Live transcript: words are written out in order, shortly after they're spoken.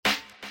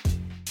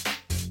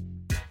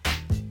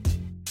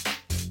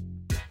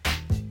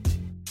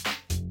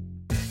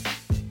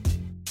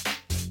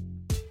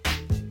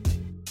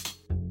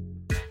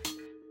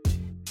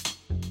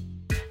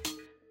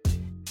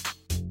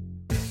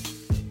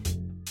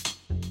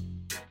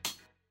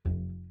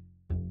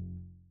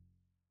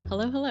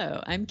Hello,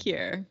 hello. I'm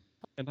Kier,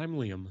 And I'm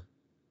Liam.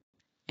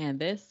 and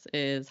this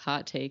is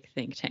Hot Take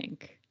Think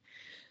Tank.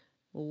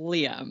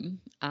 Liam,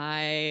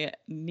 I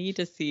need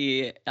to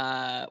see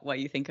what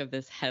you think of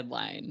this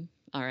headline.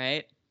 All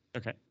right.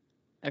 Okay.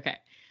 Okay.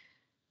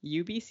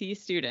 UBC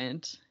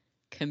student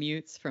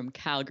commutes from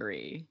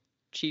Calgary,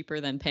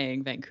 cheaper than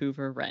paying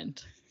Vancouver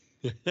rent.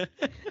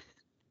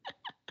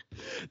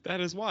 That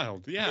is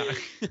wild. Yeah.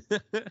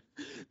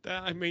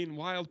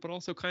 Wild, but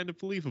also kind of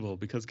believable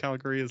because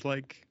Calgary is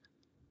like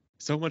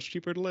so much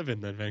cheaper to live in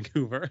than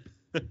Vancouver.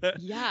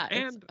 Yeah,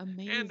 it's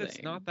and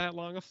it's not amazing. that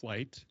long a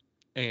flight.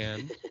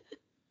 And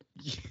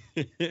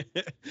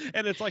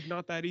and it's like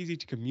not that easy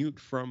to commute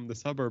from the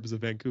suburbs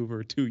of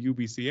Vancouver to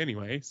UBC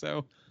anyway.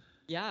 So,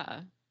 Yeah. huh.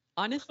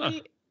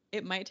 Honestly,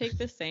 it might take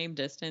the same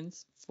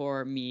distance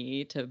for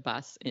me to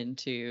bus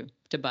to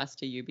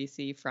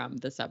UBC from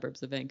the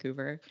suburbs of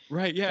Vancouver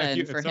Right, yeah,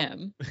 than for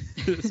him.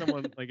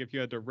 someone like if you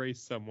had to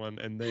race someone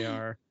and they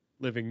are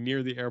living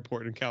near the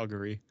airport in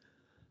Calgary,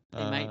 They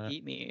might uh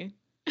beat me.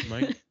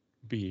 might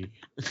be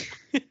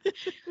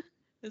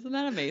Isn't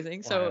that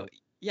amazing? So, wild.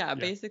 yeah, Yeah.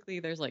 basically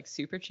there's like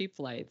super cheap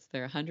flights.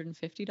 They're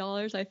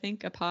 $150, I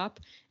think, a pop.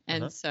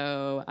 And Uh-huh.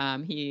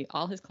 so he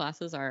all his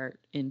classes are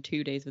in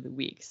 2 days of the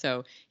week.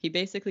 So he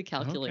basically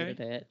calculated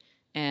Okay. it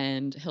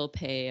and he'll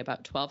pay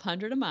about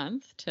 1,200 a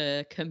month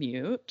to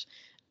commute.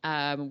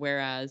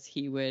 Whereas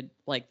he would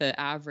like the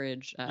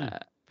average Mm.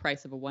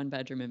 price of a one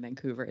bedroom in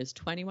Vancouver is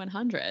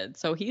 2,100.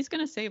 So he's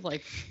gonna save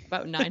like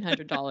about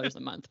 $900 a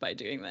month by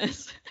doing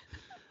this.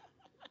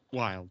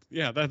 Wild.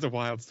 Yeah, that's a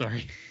wild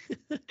story.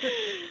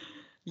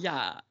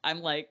 Yeah,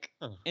 I'm like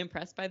Huh.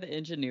 impressed by the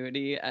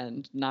ingenuity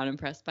and not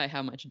impressed by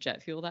how much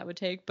jet fuel that would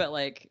take. But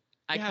like,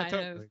 Yeah,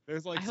 totally.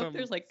 There's I like hope some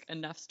there's like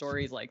enough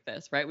stories like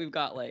this, right? We've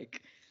got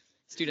like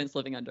students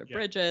living under yeah.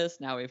 bridges.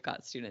 Now we've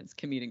got students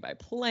commuting by So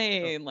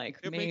plane. Like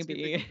it makes me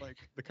think maybe, of like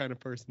the kind of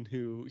person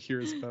who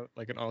hears about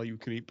like an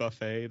all-you-can-eat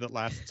buffet that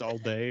lasts all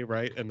day,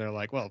 right? And they're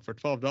like, "Well, for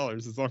 $12,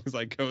 as long as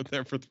I go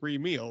there for 3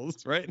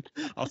 meals, right?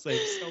 I'll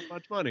save so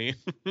much money."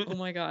 oh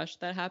my gosh,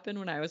 that happened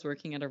when I was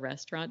working at a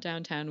restaurant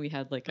downtown. We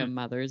had like a Mm.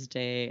 Mother's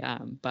Day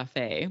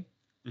buffet.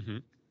 Hmm.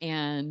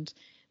 And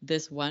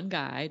this one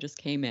guy just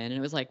came in and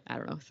it was like, I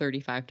don't know,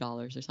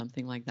 $35 or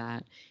something like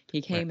that. He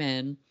Right. came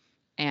in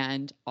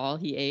and all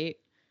he ate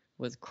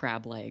was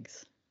crab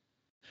legs.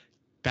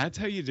 That's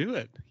how you do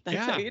it. That's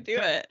how Yeah, you do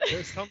yeah. it.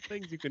 There's some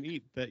things you can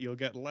eat that you'll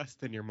get less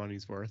than your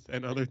money's worth,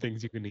 and other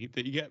things you can eat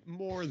that you get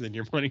more than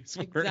your money's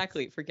worth.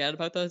 Exactly. Forget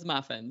about those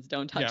muffins.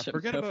 Don't Yeah, touch them.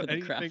 forget Go for about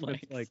the crab anything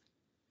that's like legs.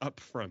 up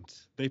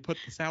front. They put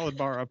the salad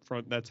bar up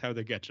front. That's how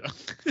they get you.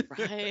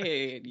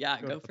 Right. Yeah.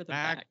 Go to Go the for the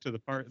back. back to the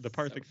part That's the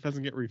part so that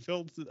doesn't get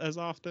refilled as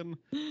often.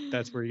 funny.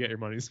 That's where you get your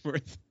money's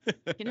worth.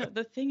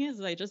 The thing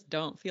is, I just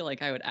don't feel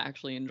like I would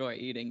actually enjoy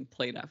eating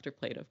plate after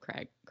plate of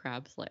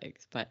crab's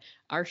legs. But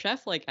our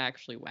chef like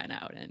actually went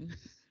out and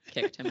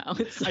kicked him out.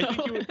 I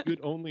think So you'd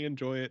only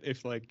enjoy it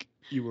if like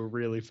you were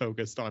really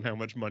focused on how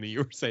much money you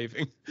were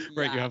saving.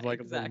 Right? You yeah, have like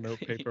a little note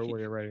paper exactly.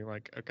 where you're writing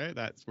like, okay,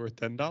 that's worth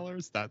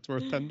 $10. That's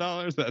worth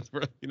 $10. That's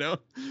worth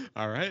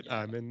All right,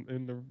 Yeah.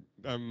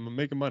 I'm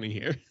making money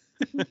here.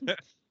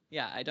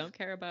 Yeah, I don't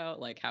care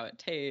about like how it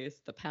tastes,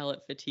 the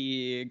palate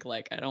fatigue,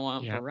 like I don't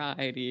want Yeah.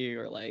 variety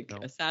or like a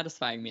No.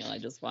 satisfying meal. I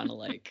just want to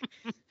like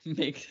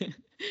make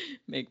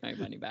make my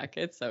money back.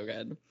 It's so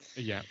good.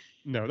 Yeah.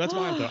 No, that's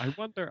wild though. I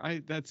wonder I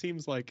that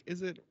seems like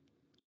is it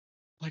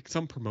like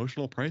some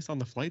promotional price on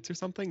the flights or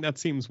something? That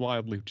seems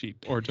wildly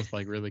cheap or just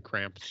like really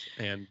cramped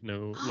and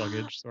no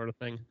luggage sort of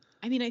thing.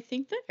 I mean, I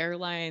think the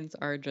airlines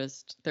are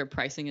just their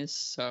pricing is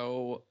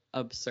so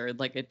absurd.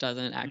 Like it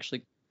doesn't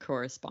actually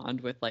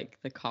correspond with like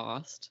the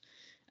cost.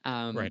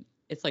 Right.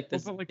 It's like Well,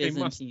 this but like they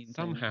must Byzantine thing.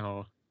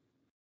 somehow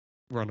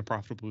run a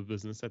profitable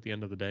business at the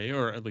end of the day,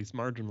 or at least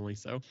marginally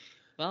so.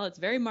 Well, it's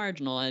very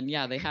marginal, and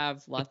yeah, they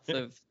have lots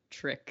of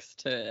tricks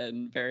to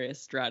and various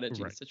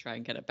strategies Right. to try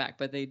and get it back.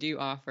 But they do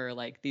offer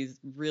like these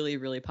really,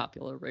 really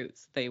popular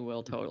routes. They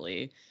will Mhm.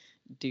 totally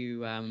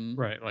do,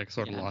 Right. Like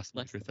sort of yeah, lost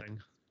less leader than.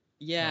 thing.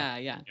 Yeah, yeah,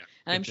 Yeah. and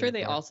Like I'm sure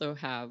they JFR. also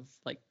have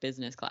like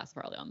business class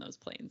probably on those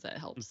planes that Mm.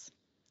 helps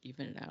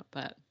even it out.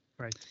 But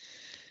Right.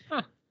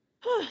 Huh.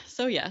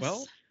 so yes,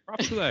 Well,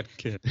 props to that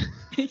kid.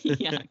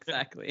 yeah,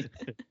 exactly.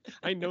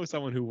 I know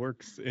someone who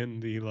works in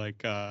the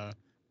like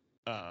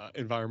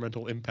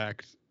environmental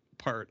impact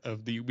part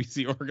of the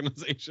UBC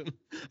organization.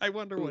 I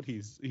wonder what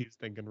Oof. he's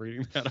thinking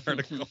reading that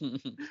article.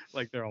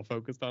 Like they're all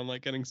focused on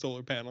like getting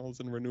solar panels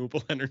and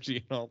renewable energy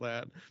and all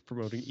that,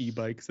 promoting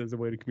e-bikes as a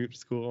way to commute to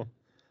school.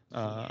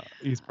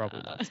 He's probably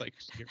Yeah. not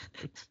psyched to hear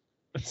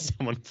about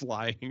someone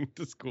flying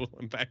to school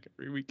and back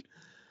every week.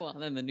 Well,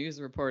 then the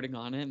news reporting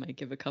on it might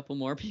give a couple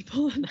more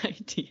people an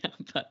idea,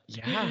 but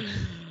Yeah.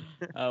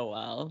 oh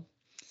well.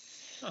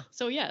 Huh.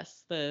 So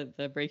yes,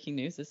 the breaking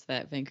news is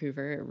that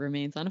Vancouver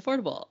remains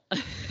unaffordable.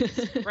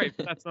 Right,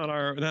 but that's not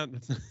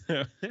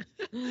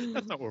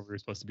that's not what we were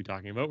supposed to be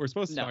talking about. We're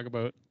supposed to No. talk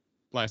about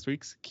last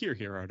week's Kier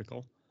here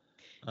article.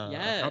 How to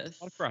spot a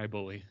Yes.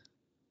 Crybully.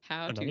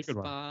 How to Another good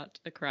one. spot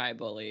a cry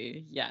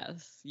bully.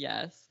 Yes,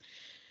 yes.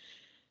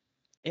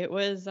 It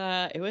was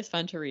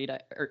fun to read.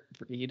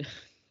 Read.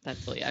 That's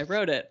silly. I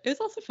wrote it. It was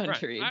also fun Right.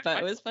 to read, but I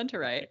it was fun to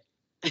okay.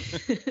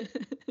 write.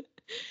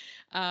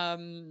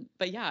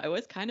 But yeah, it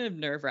was kind of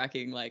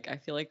nerve-wracking. Like I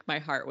feel like my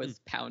heart Hmm. was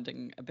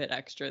pounding a bit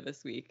extra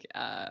this week,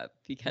 Oh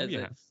because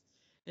yeah.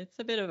 it's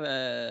a bit of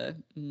a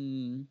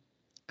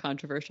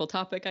controversial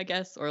topic, I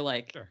guess. Or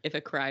like Sure. if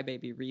a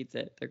crybaby reads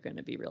it, they're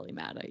gonna be really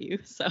mad at you.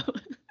 So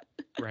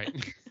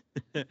Right.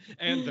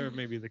 And they're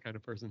maybe the kind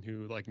of person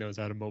who like knows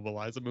how to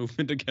mobilize a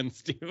movement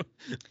against you.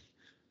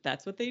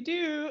 that's what they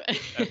do.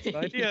 That's the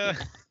idea.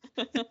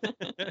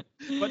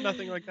 But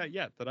nothing Yeah. like that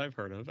yet that I've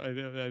heard of. I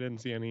didn't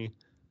see any.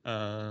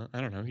 I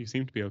don't know. You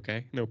seem to be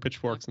okay. No Knock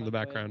pitchforks in the on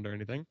wood. background or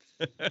anything.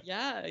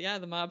 Yeah, yeah,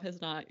 the mob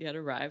has not yet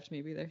arrived.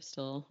 Maybe they're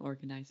still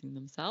organizing Hmm.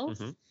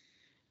 themselves.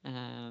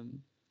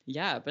 Um,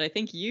 yeah, but I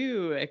think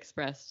you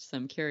expressed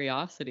some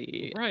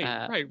curiosity.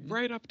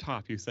 Right up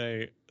top, you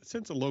say,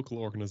 since a local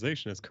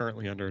organization is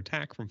currently under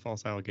attack from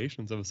false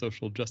allegations of a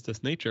social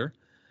justice nature,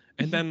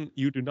 and then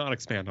you do not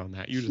expand on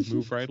that. You just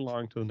move right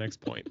along to the next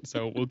point.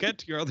 So we'll get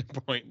to your other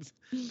points,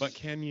 but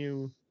can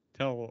you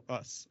tell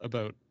us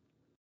about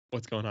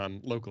what's going on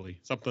locally?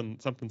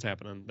 Something's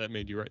happening that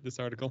made you write this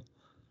article.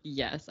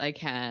 Yes, I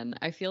can.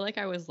 I feel like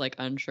I was like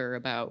unsure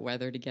about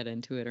whether to get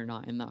into it or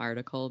not in the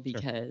article Sure.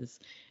 because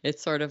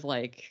it's sort of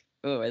like,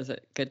 oh, is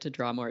it good to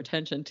draw more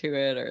attention to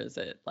it, or is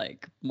it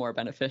like more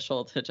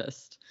beneficial to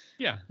just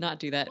Yeah. not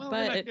do that? Well,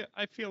 and But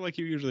I feel like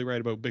you usually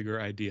write about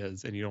bigger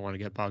ideas and you don't want to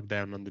get bogged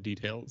down on the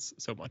details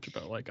so much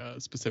about like a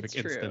it's specific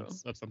true.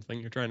 instance of something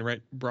you're trying to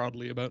write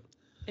broadly about.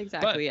 But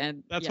Exactly.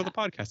 And that's what yeah,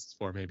 the podcast is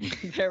for, maybe.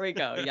 there we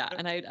go. Yeah.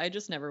 And I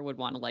just never would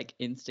want to like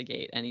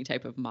instigate any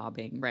type of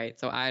mobbing, right?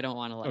 So I don't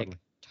want to Totally. like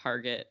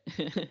target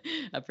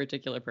a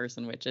particular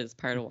person, which is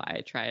part of why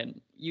I try and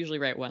usually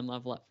write one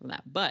level up from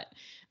that. But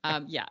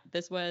Yeah. yeah,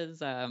 this was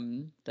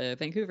the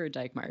Vancouver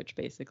Dyke March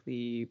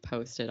basically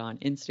posted on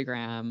Instagram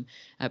Mhm.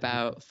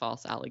 about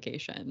false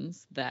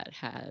allegations that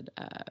had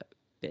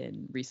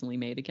been recently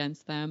made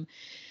against them.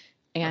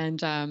 Sure.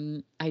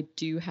 And I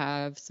do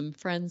have some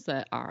friends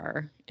that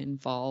are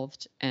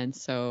involved. And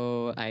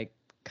so I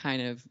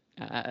kind of,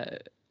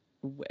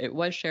 it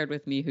was shared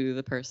with me who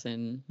the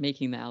person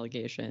making the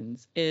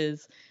allegations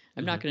is.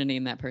 I'm not Hmm. going to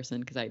name that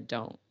person because I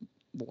don't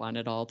want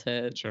it all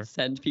to Sure.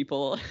 send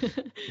people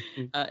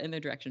Mhm. in their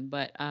direction.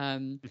 But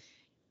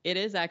it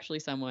is actually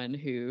someone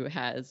who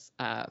has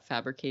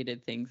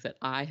fabricated things that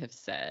I have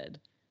said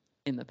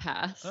in the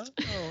past.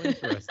 Oh,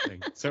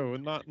 interesting. So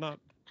not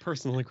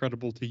personally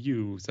credible to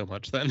you so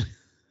much then.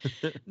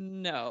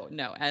 No,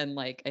 no. And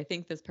like I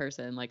think this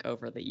person like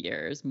over the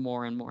years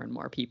more and more and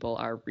more people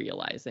are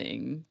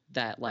realizing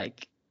that Right.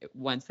 like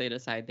once they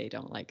decide they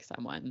don't like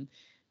someone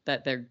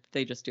that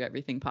they just do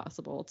everything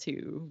possible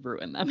to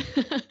ruin them.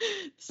 Right.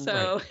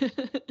 So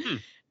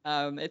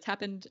Hmm. it's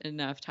happened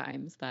enough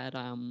times that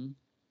I'm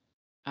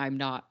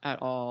not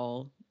at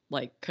all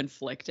like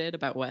conflicted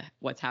about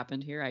what's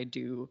happened here. I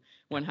do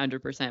Yeah.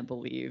 100%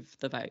 believe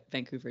the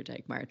Vancouver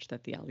Dyke March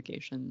that the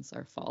allegations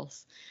are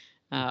false.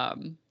 Hmm.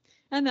 Um,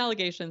 and the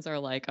allegations are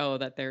like, oh,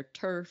 that they're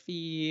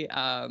turfy,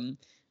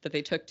 that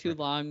they took too Right.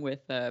 long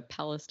with the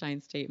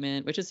Palestine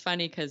statement, which is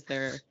funny because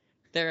they're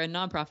a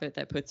nonprofit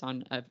that puts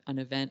on an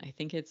event. I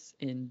think it's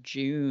in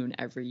June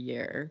every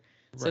year.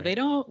 So they Right.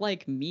 don't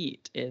like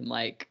meet in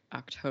like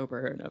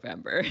October or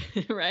November,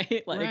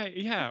 right? Like, Right.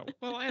 Yeah.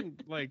 Well,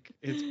 and like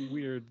it's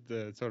weird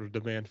the sort of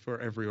demand for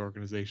every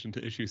organization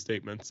to issue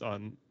statements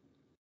on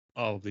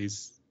all of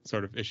these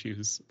sort of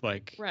issues.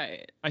 Like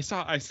right. I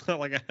saw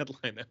like a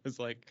headline that was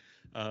like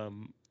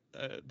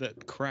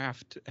that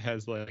Kraft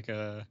has like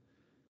a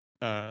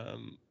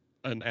um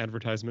an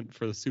advertisement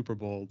for the Super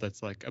Bowl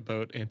that's like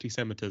about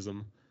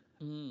anti-Semitism,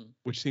 Mm,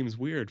 which seems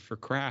weird for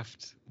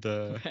Kraft,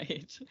 the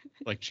right.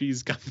 like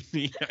cheese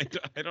company.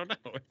 I don't know.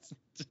 It's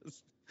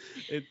just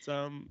it's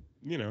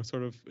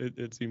sort of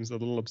it seems a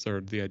little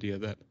absurd, the idea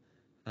that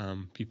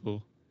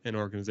people and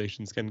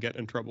organizations can get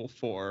in trouble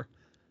for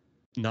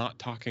not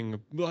talking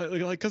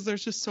like because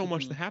there's just so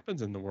much Hmm. that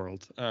happens in the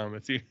world.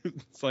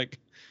 It's like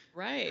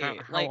Right. how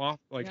Like, off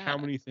like how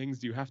yeah, many things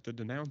do you have to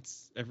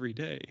denounce every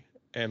day?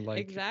 And like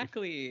if you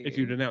exactly.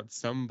 denounce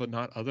some but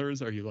not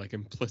others, are you like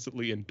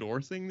implicitly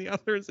endorsing the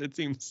others? It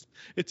seems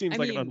I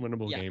like an mean,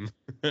 unwinnable yeah, game.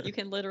 you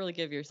can literally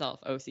give yourself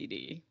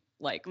OCD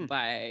like Hmm,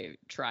 by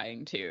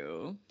trying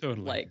to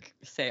totally. like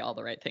say all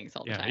the right things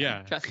all the Yeah, time.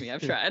 yeah. Trust me,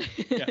 I've tried.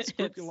 Yeah, It's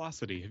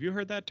scrupulosity. Have you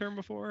heard that term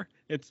before?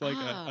 It's like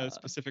a ah,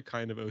 specific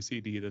kind of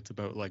OCD that's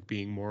about like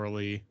being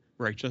morally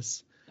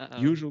righteous. uh-oh.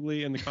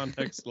 Usually in the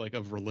context like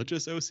of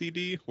religious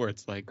OCD, where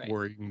it's like Right.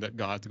 worrying that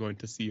God's going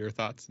to see your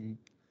thoughts and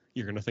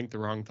you're going to think the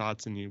wrong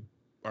thoughts and you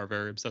are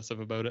very obsessive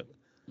about it.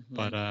 Hmm.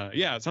 But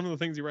yeah, some of the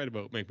things you write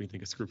about make me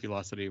think of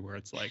scrupulosity, where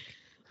it's like,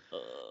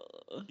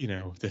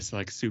 this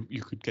like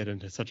you could get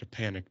into such a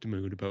panicked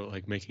mood about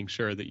like making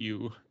sure that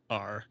you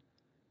are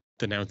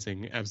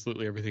denouncing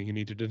absolutely everything you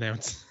need to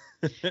denounce.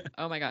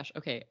 Oh my gosh.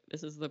 Okay,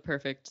 this is the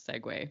perfect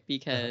segue Uh-huh.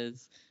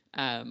 because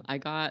I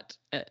got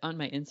on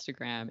my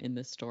Instagram in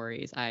the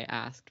stories, I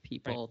asked Right.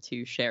 people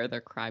to share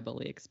their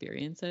Crybully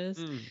experiences.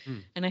 Mm-hmm.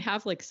 And I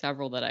have like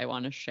several that I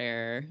want to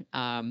share.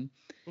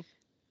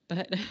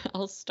 But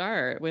I'll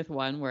start with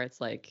one where it's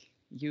like,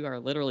 you are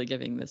literally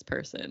giving this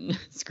person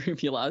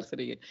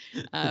scrupulosity.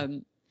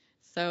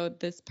 So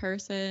this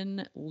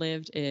person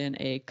lived in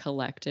a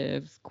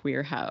collective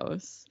queer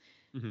house,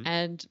 Mm-hmm.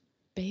 and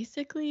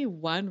basically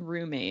one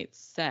roommate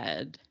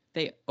said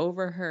they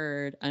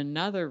overheard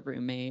another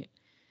roommate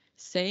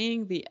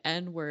saying the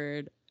N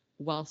word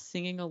while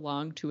singing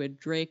along to a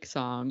Drake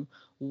song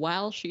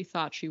while she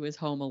thought she was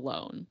home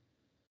alone.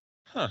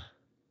 Huh.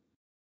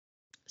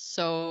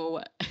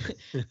 So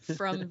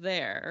from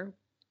there,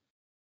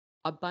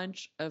 a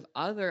bunch of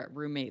other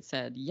roommates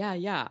said,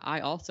 yeah, I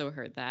also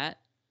heard that,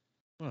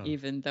 Whoa.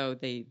 even though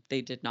they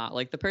did not.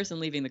 Like the person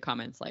leaving the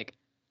comments, like,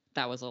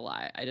 that was a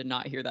lie. I did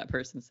not hear that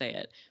person say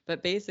it.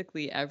 But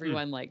basically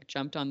everyone like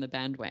jumped on the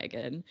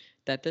bandwagon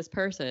that this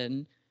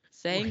person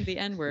saying the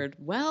N-word,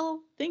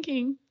 well,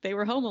 thinking they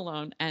were home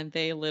alone, and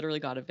they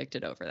literally got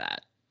evicted over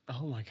that.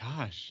 Oh my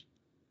gosh.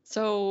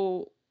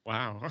 So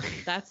Wow.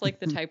 that's like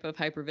the type of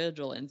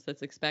hypervigilance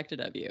that's expected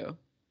of you.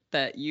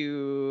 That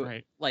you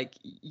Right. like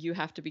you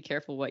have to be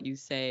careful what you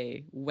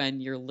say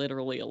when you're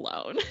literally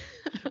alone.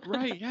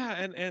 Right. Yeah.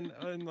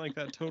 And like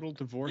that total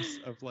divorce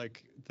of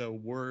like the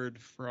word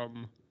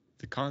from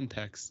the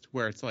context,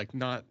 where it's like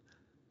not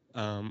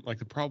like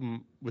the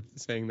problem with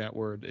saying that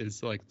word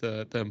is like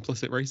the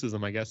implicit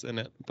racism, I guess, in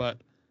it,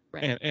 but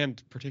Right.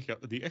 and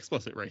particularly the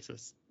explicit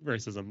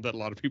racism that a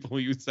lot of people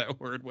use that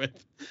word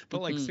with.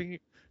 But like singing,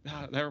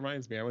 that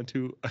reminds me, I went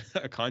to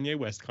a Kanye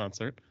West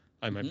concert.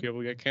 I might be able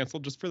to get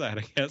canceled just for that,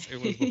 I guess.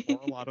 It was before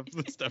a lot of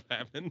the stuff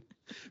happened,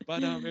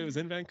 but it was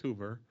in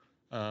Vancouver.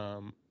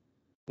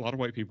 A lot of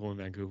white people in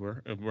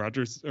Vancouver.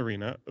 Rogers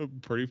Arena,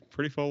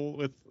 pretty full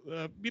with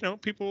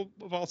people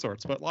of all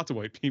sorts, but lots of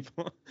white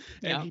people.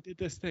 And Yeah. he did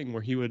this thing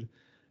where he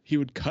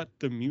would cut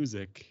the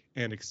music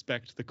and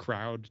expect the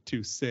crowd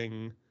to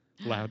sing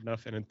loud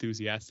enough and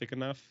enthusiastic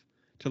enough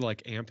to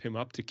like amp him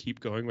up to keep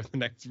going with the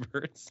next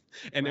verse.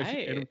 And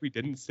Right. if we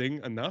didn't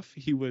sing enough,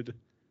 he would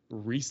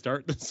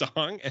restart the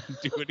song and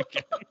do it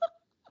again.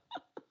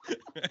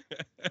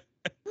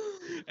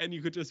 And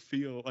you could just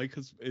feel like,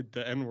 because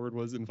the N word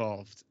was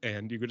involved,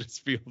 and you could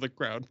just feel the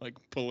crowd like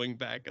pulling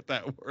back at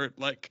that word,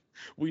 like,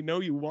 we know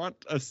you want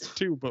us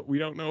to, but we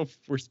don't know if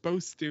we're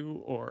supposed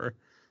to, or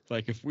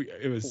like if we.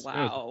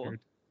 Wow. It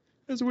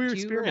was a weird Do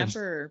you experience.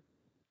 remember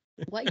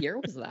what year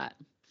was that?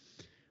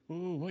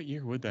 Oh, what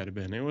year would that have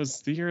been? It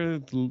was the year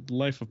the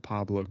Life of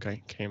Pablo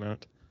came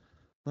out.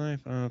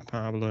 Life of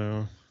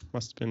Pablo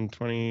must have been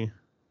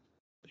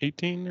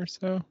 2018 or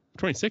so.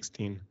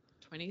 2016.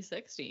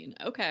 2016.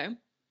 Okay.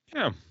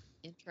 Yeah,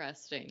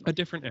 Interesting. a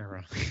different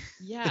era.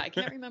 Yeah, I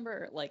can't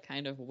remember like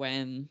kind of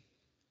when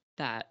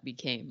that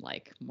became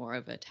like more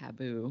of a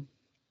taboo,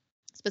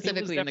 It was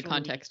specifically in the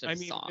definitely. context of I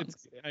mean,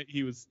 songs.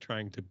 he was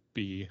trying to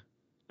be.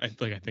 I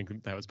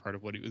think that was part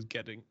of what he was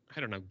getting.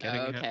 I don't know,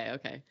 getting at.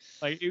 Okay.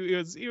 Like it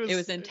was. It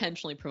was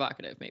intentionally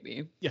provocative,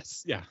 maybe.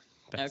 Yes. Yeah.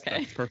 Okay.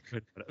 That's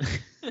perfect.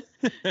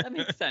 That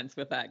makes sense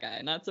with that guy.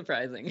 Not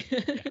surprising. Yeah.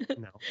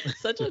 No.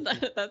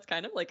 That's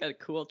kind of like a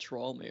cool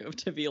troll move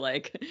to be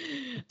like,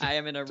 I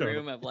am in a Totally.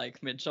 room of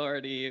like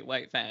majority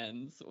white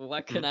fans.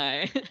 What can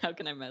how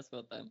can I mess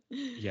with them?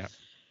 Yeah.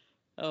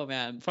 Oh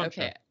man. Fun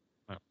show. Okay.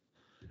 Wow.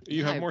 You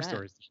Yeah, have I more bet.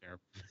 stories to share.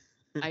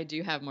 I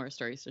do have more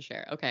stories to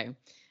share. Okay.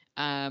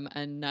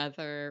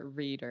 Another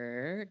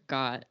reader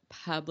got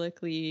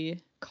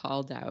publicly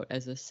called out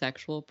as a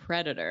sexual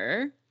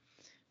predator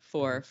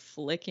for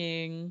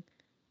flicking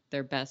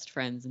their best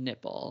friend's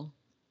nipple,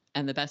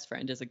 and the best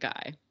friend is a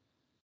guy.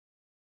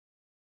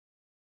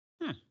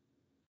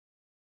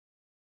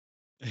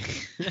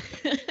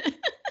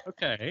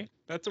 Okay,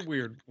 that's a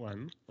weird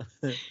one.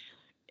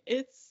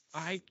 It's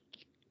I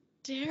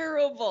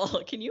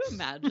terrible. Can you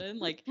imagine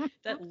like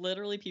that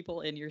literally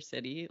people in your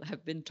city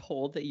have been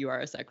told that you are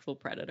a sexual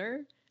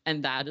predator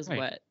and that is right,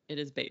 what it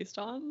is based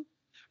on?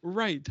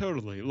 right,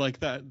 totally. Like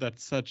that.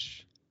 That's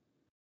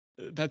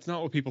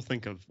not what people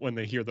think of when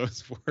they hear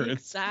those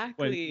words.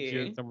 When you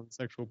hear Exactly. someone's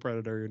sexual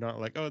predator, you're not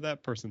like, oh,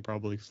 that person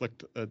probably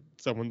flicked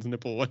someone's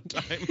nipple one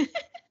time.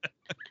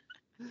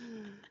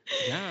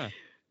 Yeah,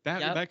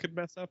 Yep. that could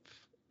mess up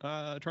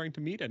trying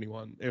to meet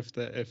anyone if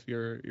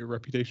your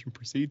reputation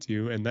precedes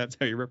you, and that's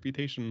how your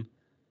reputation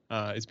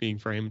is being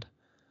framed.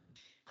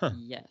 Huh.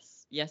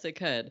 Yes. Yes, it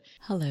could.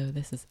 Hello,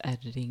 this is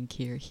Editing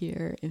Kier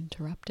here,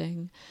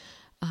 interrupting.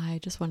 I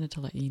just wanted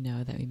to let you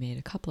know that we made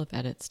a couple of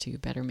edits to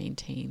better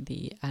maintain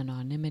the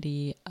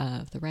anonymity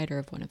of the writer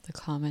of one of the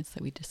comments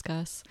that we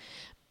discuss.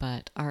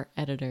 But our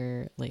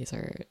editor,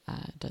 Laser,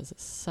 does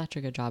such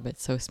a good job.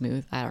 It's so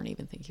smooth. I don't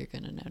even think you're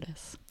going to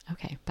notice.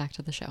 Okay, back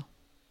to the show.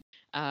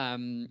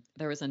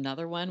 There was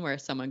another one where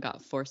someone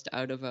got forced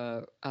out of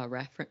a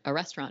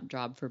restaurant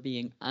job for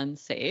being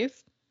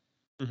unsafe.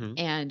 Mm-hmm.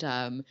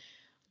 And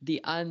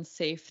the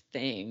unsafe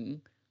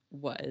thing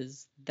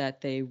was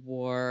that they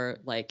wore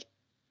like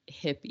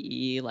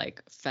hippie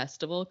like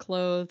festival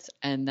clothes,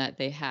 and that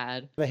they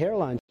had The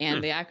hairline.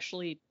 and they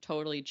actually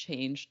totally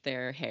changed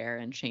their hair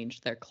and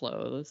changed their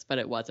clothes, but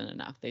it wasn't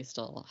enough. They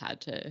still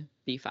had to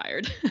be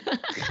fired.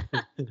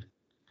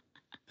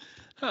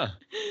 Huh.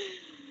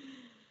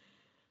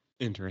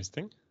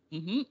 Interesting.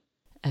 Mm-hmm.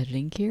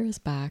 Editing Gear is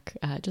back.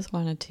 Just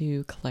wanted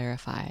to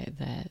clarify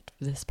that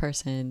this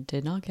person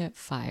did not get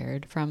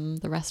fired from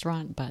the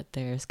restaurant, but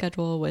their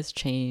schedule was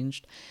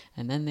changed,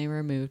 and then they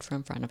were moved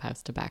from front of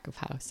house to back of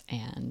house,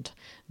 and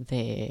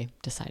they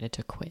decided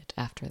to quit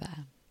after that.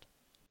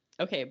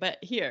 Okay, but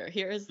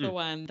here's the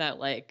one that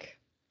like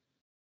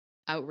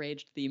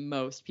outraged the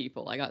most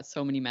people. I got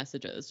so many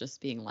messages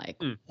just being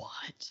like,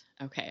 what?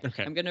 Okay.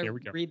 I'm going to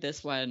read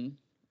this one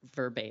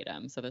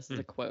verbatim. So this is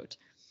a quote.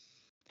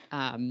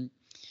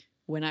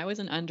 When I was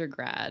an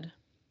undergrad,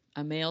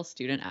 a male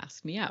student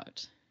asked me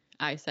out.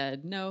 I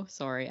said, no,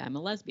 sorry, I'm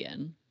a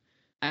lesbian.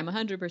 I'm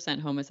 100%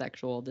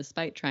 homosexual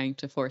despite trying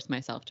to force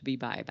myself to be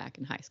bi back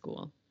in high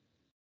school.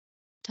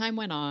 Time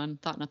went on,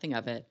 thought nothing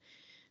of it.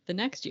 The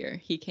next year,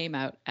 he came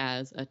out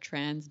as a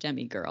trans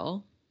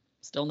demigirl,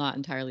 still not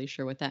entirely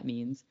sure what that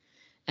means,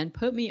 and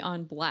put me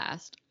on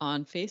blast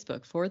on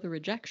Facebook for the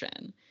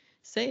rejection,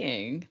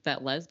 saying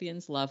that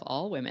lesbians love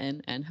all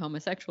women and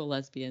homosexual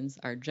lesbians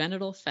are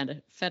genital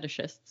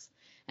fetishists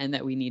and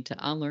that we need to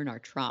unlearn our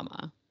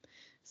trauma.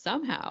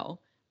 Somehow,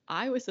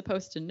 I was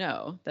supposed to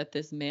know that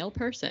this male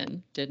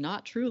person did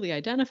not truly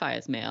identify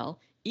as male,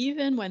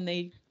 even when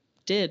they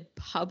did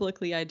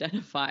publicly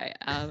identify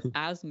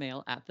as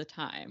male at the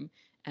time,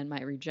 and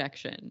my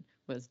rejection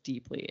was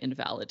deeply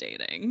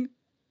invalidating.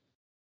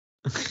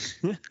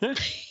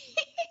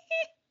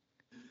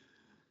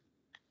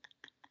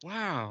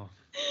 Wow,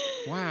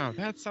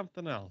 that's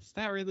something else.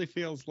 That really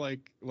feels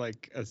like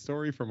a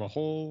story from a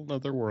whole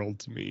other world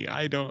to me.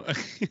 I don't.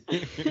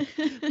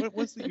 What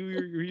was you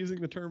were using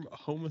the term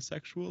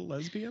homosexual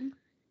lesbian?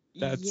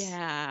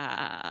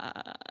 Yeah.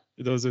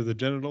 Those are the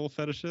genital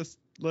fetishist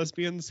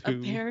lesbians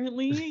who.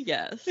 Apparently,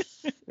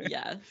 yes.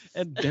 Yes.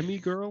 And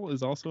demigirl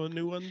is also a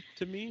new one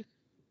to me.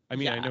 I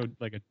mean, I know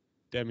like a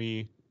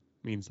demi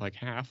means like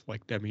half,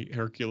 like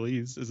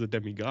Hercules is a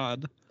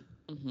demigod.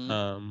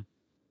 Mm-hmm.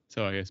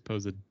 So I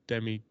suppose a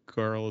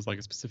demigirl is like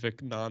a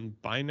specific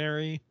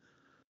non-binary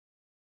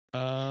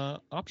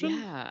option.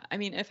 Yeah, I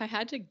mean, if I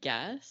had to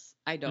guess,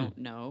 I don't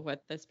know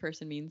what this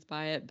person means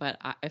by it, but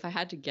if I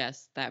had to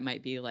guess, that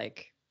might be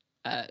like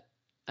a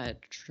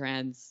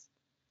trans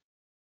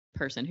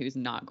person who's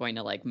not going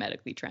to like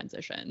medically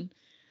transition.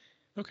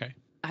 Okay.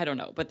 I don't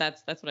know, but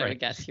that's what I would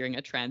guess hearing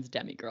a trans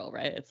demigirl,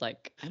 right? It's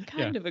like, I'm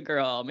kind of a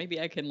girl. Maybe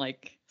I can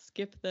like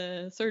skip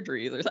the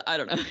surgeries or I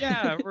don't know.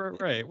 Yeah,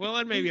 right. Well,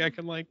 and maybe I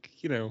can like,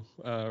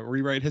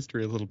 rewrite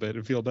history a little bit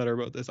and feel better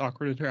about this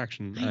awkward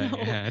interaction I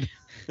had.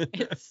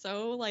 It's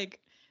so like,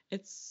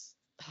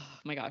 oh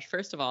my gosh.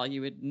 First of all,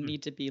 you would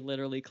need to be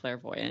literally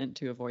clairvoyant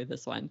to avoid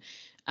this one.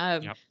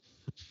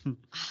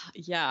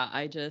 Yeah,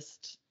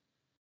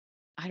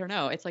 I don't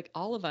know. It's like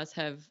all of us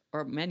have,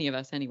 or many of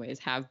us anyways,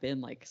 have been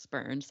like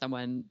spurned.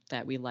 Someone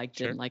that we like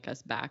didn't like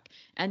us back.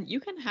 And you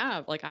can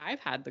have, like, I've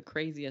had the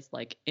craziest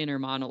like inner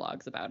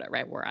monologues about it,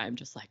 right? Where I'm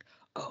just like,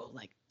 oh,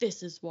 like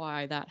this is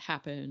why that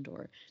happened,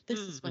 or this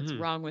is what's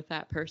wrong with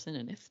that person.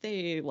 And if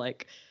they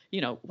like,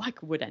 why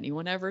would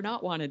anyone ever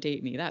not want to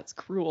date me? That's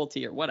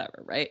cruelty or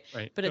whatever, right?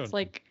 But it's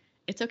like,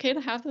 it's okay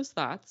to have those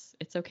thoughts.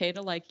 It's okay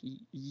to like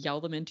yell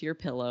them into your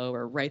pillow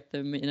or write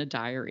them in a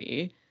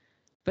diary.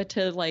 But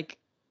to like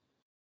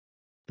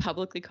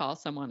publicly call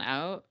someone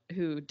out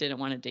who didn't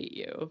want to date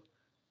you,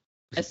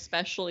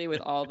 especially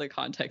with all the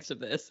context of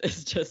this,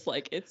 is just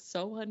like, it's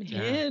so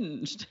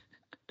unhinged.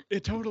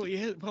 It totally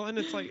is. Well, and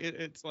it's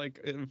like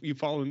you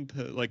fall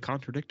into like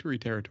contradictory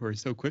territory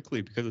so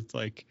quickly, because it's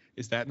like,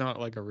 is that not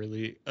like a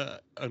really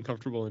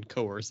uncomfortable and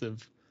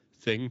coercive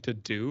thing to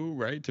do,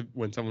 right? To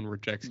when someone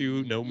rejects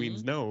you, no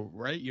means no,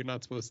 right? You're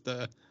not supposed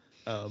to.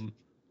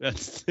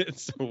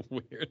 It's so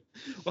weird.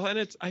 Well,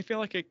 and I feel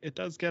like it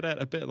does get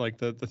at a bit like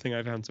the thing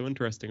I found so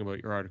interesting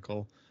about your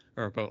article,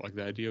 or about like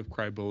the idea of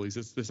crybullies.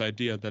 It's this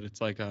idea that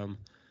it's like an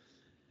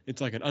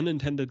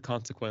unintended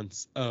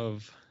consequence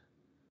of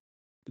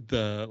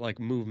the like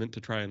movement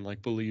to try and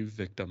like believe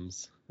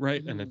victims,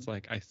 right? And it's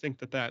like, I think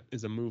that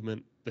is a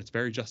movement that's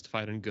very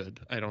justified and good.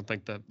 I don't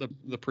think that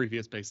the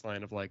previous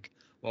baseline of like,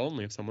 well,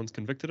 only if someone's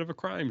convicted of a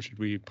crime should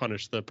we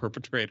punish the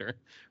perpetrator,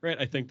 right?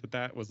 I think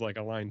that was like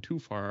a line too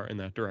far in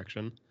that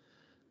direction.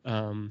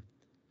 And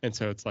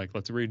so it's like,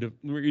 let's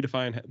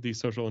redefine these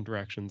social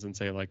interactions and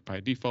say like, by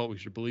default we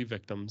should believe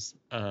victims,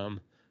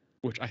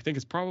 which I think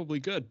is probably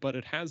good, but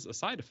it has a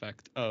side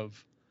effect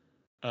of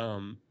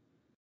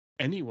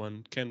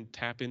anyone can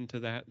tap into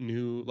that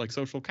new like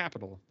social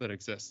capital that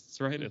exists,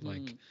 right? It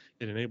like,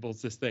 it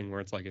enables this thing where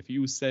it's like, if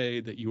you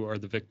say that you are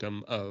the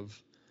victim of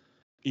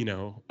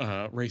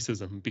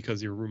racism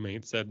because your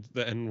roommate said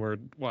the N-word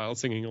while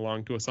singing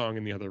along to a song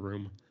in the other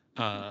room,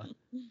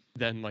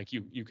 then like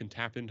you can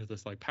tap into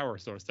this like power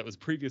source that was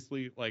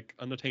previously like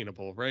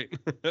unattainable, right?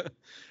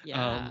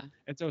 Yeah.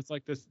 And so it's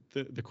like this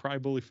the cry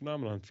bully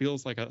phenomenon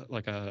feels like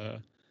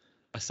a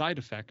a side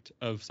effect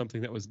of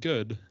something that was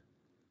good,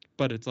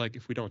 but it's like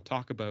if we don't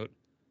talk about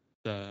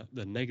the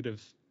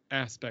negative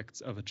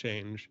aspects of a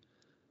change,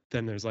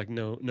 then there's like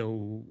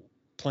no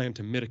plan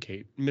to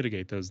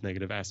mitigate those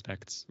negative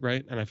aspects,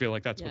 right? And I feel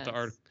like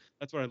Yes.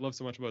 that's what I love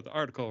so much about the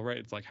article, right?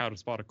 It's like how to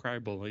spot a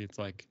crybully. It's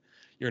like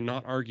you're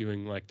not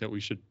arguing like that we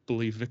should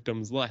believe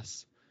victims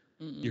less.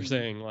 You're Mm-mm.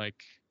 saying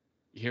like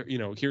here,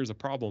 here's a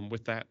problem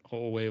with that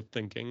whole way of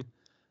thinking.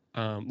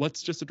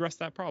 Let's just address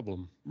that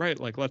problem, right?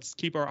 Like let's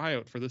keep our eye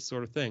out for this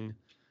sort of thing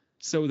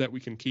so that we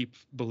can keep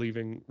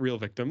believing real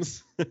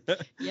victims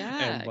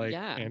Yeah,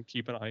 yeah. and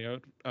keep an eye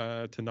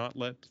out to not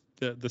let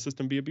the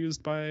system be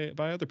abused by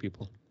other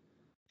people.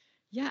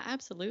 Yeah,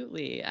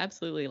 absolutely.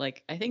 Absolutely.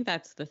 Like, I think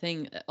that's the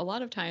thing. A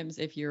lot of times,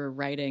 if you're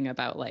writing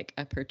about like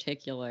a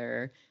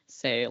particular,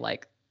 say,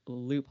 like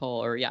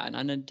loophole or, yeah, an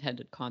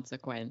unintended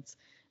consequence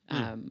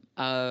Mm,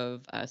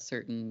 of a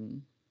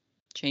certain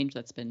change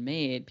that's been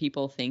made,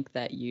 people think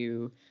that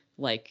you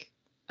like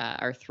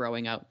are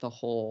throwing out the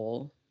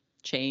whole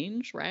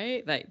change,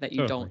 right? That you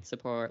totally. don't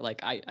support,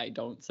 like I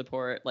don't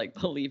support like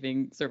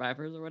believing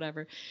survivors or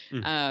whatever.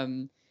 Mm.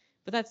 Um,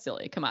 but that's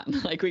silly. Come on,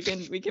 like we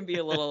can be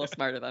a little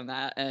smarter than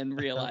that and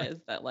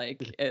realize that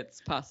like it's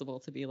possible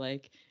to be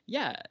like,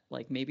 yeah,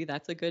 like maybe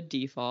that's a good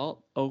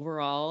default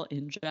overall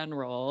in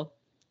general.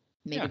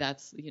 Maybe Yeah,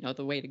 that's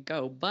the way to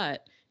go,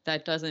 but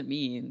that doesn't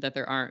mean that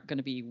there aren't going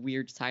to be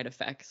weird side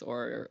effects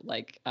or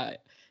like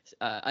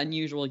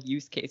unusual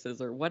use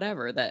cases or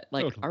whatever that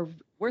like totally. are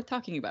worth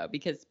talking about,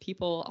 because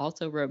people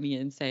also wrote me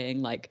in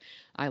saying like,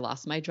 I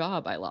lost my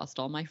job, I lost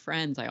all my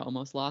friends, I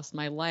almost lost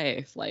my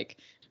life. Like,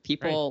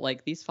 Right. people,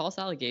 like, these false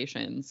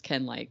allegations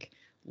can like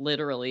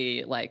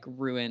literally like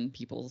ruin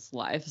people's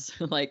lives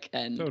like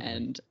Totally.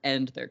 and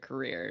end their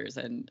careers.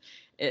 And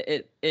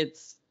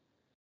it's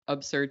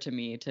absurd to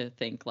me to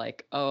think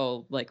like,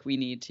 oh, like we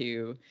need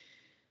to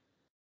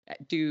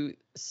do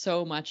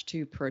so much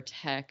to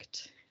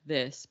protect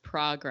this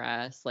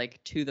progress,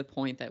 like to the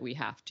point that we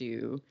have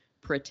to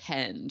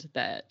pretend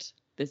that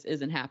this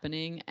isn't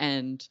happening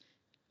and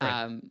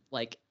Right.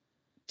 like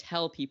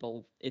tell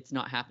people it's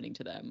not happening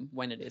to them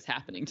when it is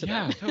happening to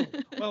them. Yeah.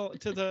 Well,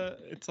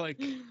 it's like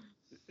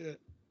uh,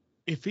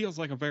 it feels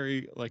like a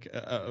very like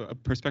a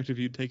perspective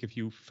you'd take if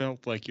you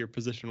felt like your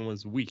position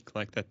was weak,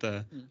 like that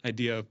the Mm.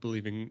 idea of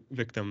believing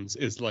victims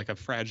is like a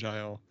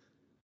fragile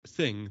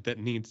thing that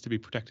needs to be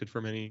protected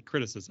from any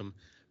criticism.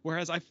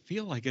 Whereas I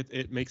feel like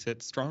it makes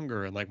it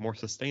stronger and like more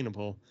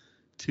sustainable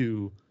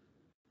to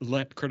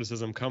let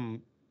criticism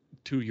come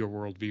to your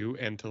worldview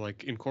and to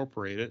like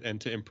incorporate it and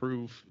to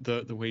improve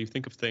the way you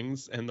think of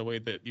things and the way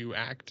that you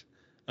act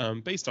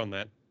based on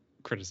that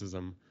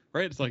criticism,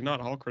 right? It's like Mhm.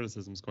 not all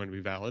criticism is going to be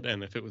valid,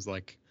 and if it was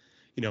like,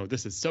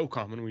 this is so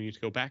common, we need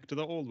to go back to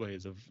the old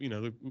ways of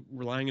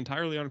relying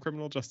entirely on a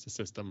criminal justice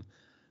system,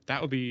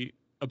 that would be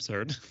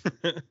absurd.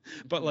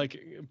 but Mhm. like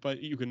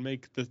but you can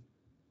make the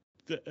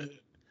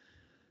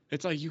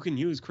it's like you can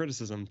use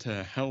criticism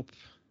to help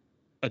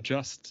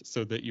adjust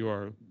so that you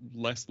are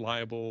less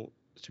liable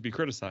to be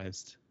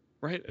criticized,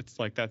 right? It's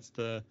like that's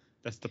the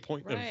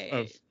point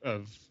Right.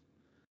 of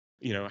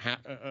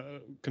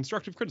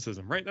constructive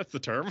criticism, right? That's the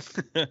term.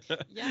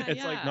 Yeah,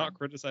 It's like yeah. not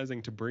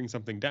criticizing to bring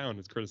something down,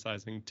 it's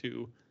criticizing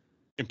to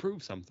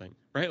improve something,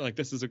 right? Like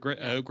this is a great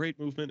Yeah.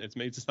 movement, it's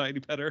made society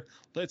better,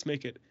 let's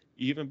make it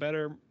even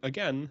better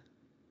again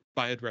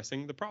by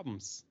addressing the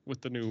problems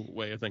with the new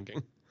way of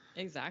thinking.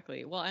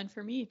 Exactly. Well, and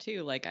for me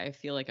too, like I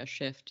feel like a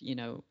shift,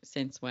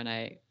 since when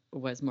I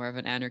was more of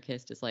an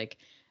anarchist is like,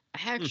 I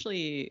Mm,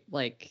 actually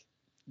like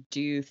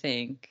do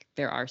think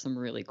there are some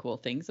really cool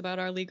things about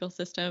our legal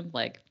system,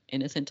 like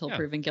innocent till yeah.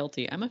 proven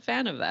guilty. I'm a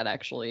fan of that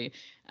actually.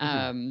 Hmm.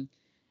 Um,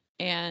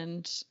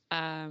 and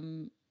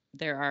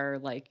there are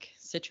like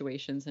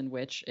situations in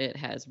which it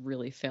has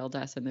really failed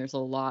us, and there's a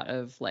lot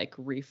of like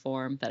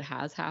reform that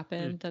has Mm,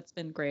 happened that's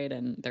been great,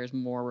 and there's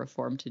more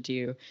reform to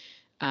do.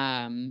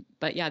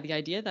 But yeah, the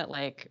idea that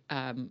like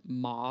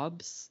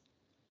mobs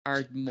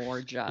are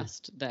more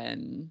just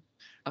than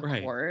a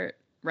right. court,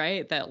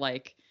 right? That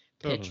like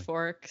Totally.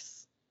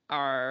 pitchforks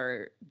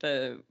are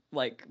the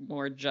like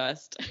more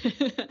just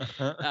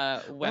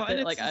Uh-huh. Well, and weapon.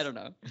 it's Like, I don't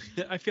know.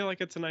 I feel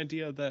like it's an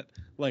idea that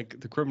like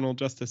the criminal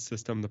justice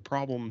system, the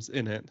problems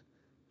in it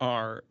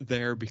are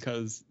there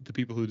because the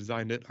people who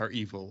designed it are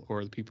evil,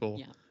 or the people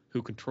Yeah.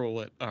 who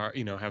control it are,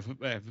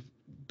 have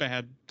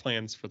bad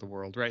plans for the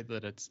world, right?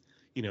 That it's,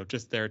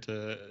 just there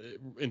to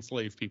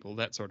enslave people,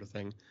 that sort of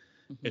thing.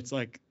 Hmm. It's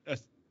like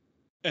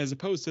as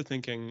opposed to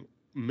thinking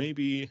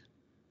maybe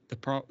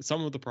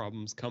some of the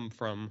problems come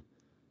from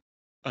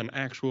an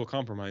actual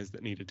compromise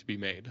that needed to be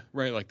made,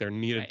 right? Like there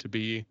needed Right. to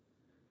be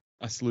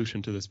a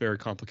solution to this very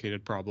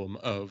complicated problem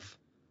of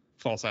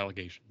false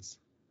allegations,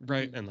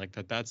 right? Hmm. And like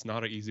that's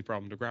not an easy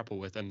problem to grapple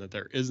with, and that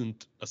there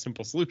isn't a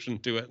simple solution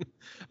to it.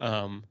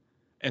 um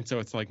and so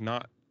it's like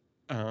not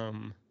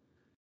um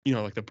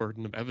like the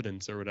burden of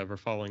evidence or whatever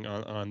falling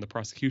on the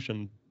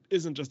prosecution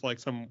isn't just like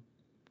some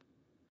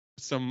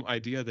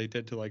idea they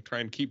did to like try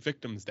and keep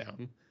victims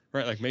down,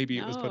 right? Like maybe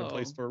it was put in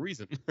place No. for a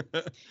reason.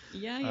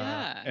 Yeah,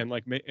 yeah. And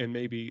like and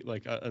maybe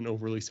like an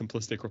overly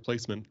simplistic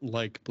replacement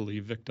like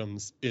Believe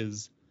Victims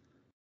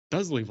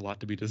does leave a lot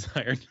to be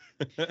desired.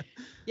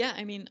 Yeah,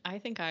 I mean, I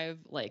think I've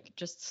like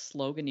just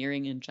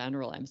sloganeering in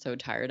general. I'm so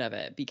tired of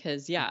it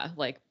because yeah,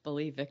 like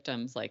believe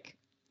victims, like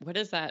what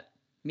does that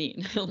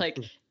mean? Like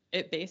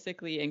it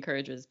basically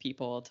encourages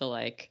people to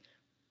like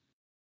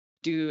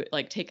do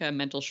like take a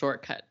mental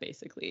shortcut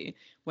basically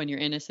when you're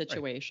in a Right.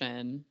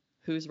 situation,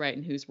 who's right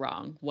and who's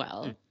wrong. Mm.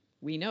 Well,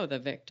 we know the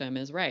victim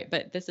is right,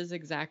 but this is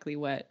exactly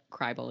what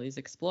crybullies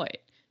exploit.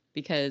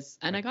 Because,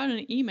 and I Right. got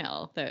an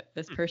email that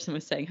this Mm. person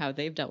was saying how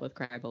they've dealt with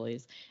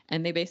crybullies,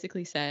 and they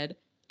basically said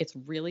it's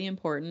really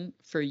important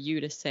for you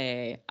to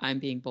say I'm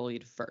being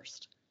bullied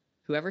first.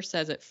 Whoever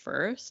says it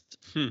first,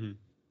 Hmm.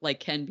 like,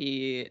 can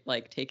be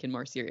like taken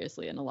more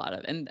seriously in a lot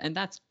of, and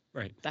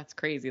Right. that's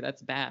crazy,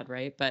 that's bad,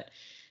 right? But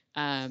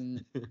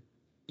um,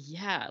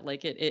 yeah,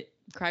 like it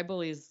cry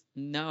bullies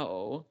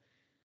know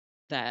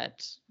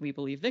that we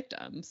believe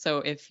victims. So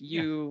if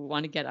Yeah. you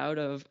want to get out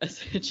of a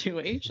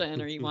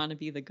situation or you want to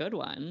be the good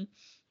one,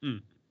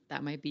 Mm.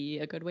 that might be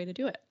a good way to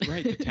do it.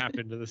 Right. To tap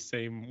into the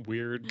same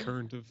weird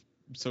current of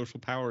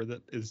social power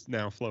that is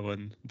now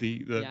flowing.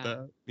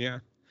 Yeah. Yeah.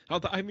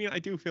 Although, I mean, I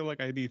do feel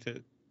like I need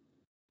to.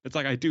 It's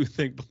like I do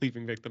think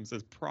believing victims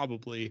is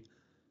probably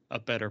a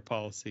better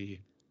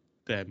policy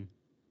than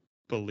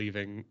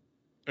believing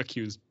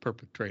accused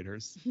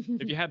perpetrators.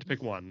 If you had to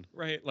pick one,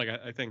 right? Like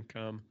I think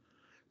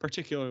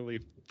particularly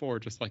for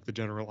just like the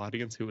general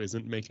audience who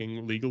isn't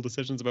making legal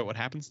decisions about what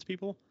happens to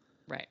people,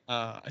 Right.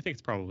 I think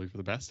it's probably for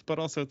the best. But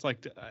also, it's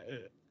like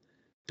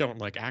don't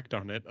like act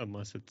on it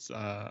unless it's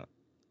a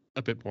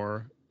bit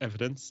more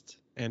evidenced.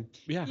 And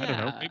yeah, I don't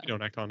know. Yeah. Maybe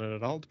don't act on it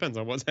at all. Depends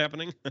on what's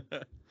happening.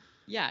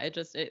 Yeah,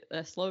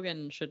 a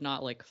slogan should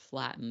not like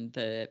flatten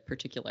the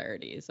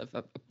particularities of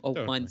a one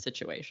Totally.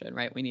 situation,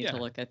 right? We need to Yeah.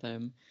 look at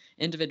them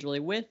individually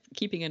with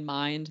keeping in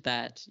mind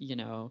that,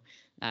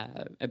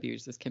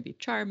 abuses can be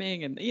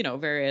charming and,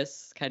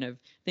 various kind of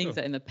things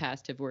that Totally. in the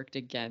past have worked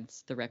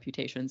against the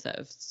reputations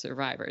of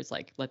survivors.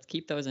 Like, let's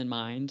keep those in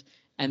mind.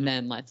 And Hmm.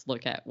 then let's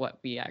look at what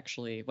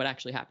actually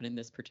happened in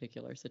this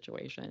particular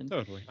situation.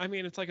 Totally. I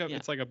mean, Yeah.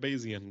 it's like a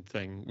Bayesian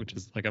thing, which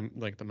is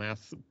like the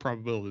math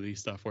probability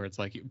stuff where it's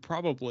like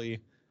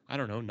probably, I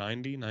don't know,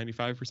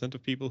 95%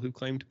 of people who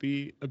claim to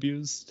be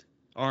abused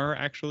are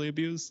actually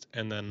abused,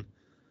 and then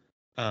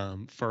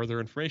further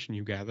information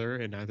you gather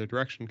in either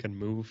direction can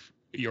move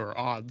your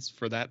odds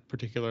for that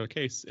particular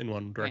case in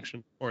one Right.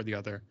 direction or the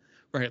other.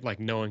 Right? Like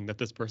knowing that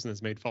this person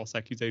has made false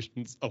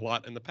accusations a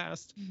lot in the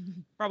past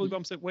probably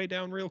bumps it way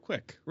down real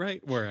quick,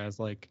 right? Whereas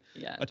like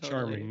Yeah, a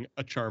totally.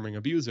 charming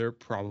abuser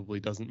probably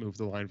doesn't move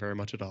the line very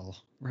much at all,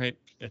 right?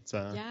 It's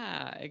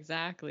Yeah,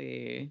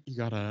 exactly. you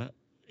gotta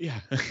yeah.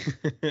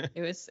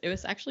 It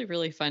was actually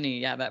really funny.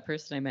 Yeah, that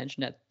person I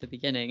mentioned at the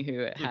beginning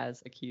who Hmm.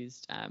 has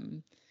accused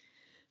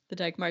the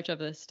Dyke March of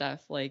this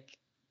stuff, like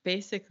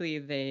basically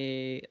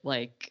they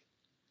like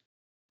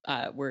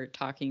were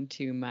talking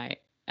to my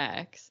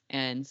ex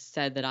and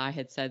said that I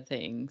had said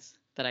things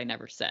that I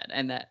never said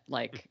and that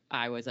like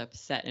I was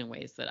upset in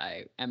ways that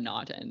I am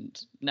not and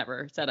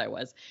never said I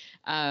was.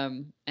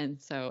 And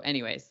so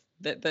anyways,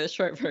 the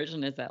short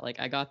version is that like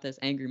I got this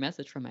angry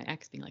message from my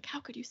ex being like, how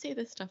could you say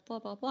this stuff, blah,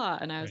 blah, blah.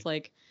 And I was Right.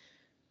 like,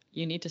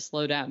 you need to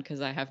slow down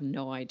because I have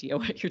no idea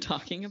what you're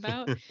talking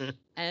about.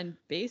 And Right.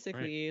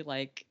 basically,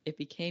 like, it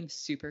became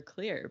super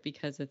clear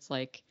because it's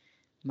like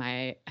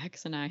my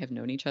ex and I have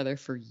known each other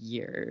for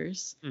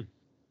years Hmm.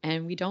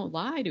 and we don't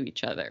lie to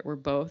each other. We're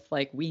both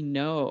like, we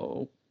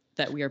know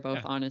that we are both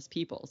Yeah. honest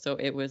people. So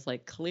it was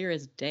like clear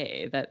as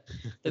day that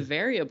the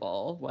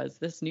variable was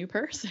this new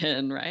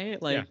person, right? Yeah.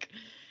 Like,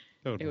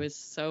 it Totally. was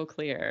so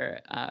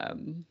clear.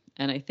 And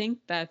I think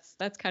that's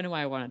kind of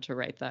why I wanted to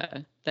write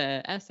the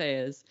essay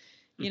is,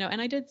 Hmm.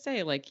 and I did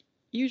say like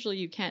usually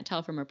you can't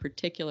tell from a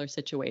particular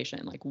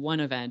situation, like one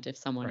event, if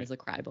someone Right. is a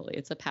crybully.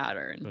 It's a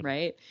pattern, Totally.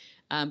 right?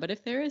 But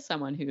if there is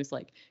someone who's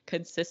like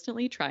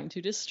consistently trying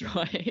to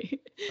destroy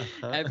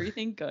Uh-huh.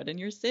 everything good in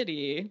your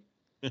city,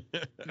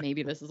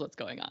 maybe this is what's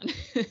going on.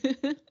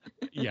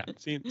 Yeah,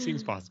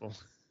 seems possible.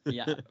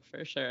 Yeah,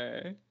 for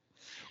sure.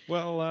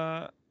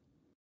 Well,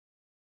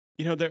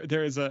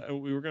 there is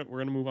we're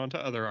gonna move on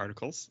to other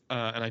articles,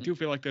 and I Mhm. do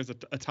feel like there's a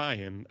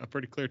tie-in, a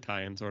pretty clear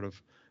tie-in, sort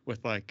of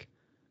with like,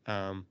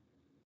 um,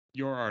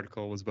 your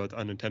article was about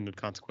unintended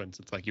consequence.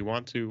 It's like you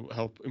want to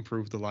help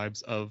improve the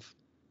lives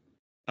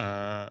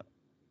uh,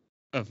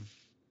 of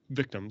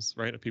victims,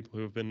 right, of people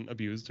who have been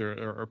abused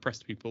or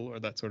oppressed people or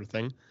that sort of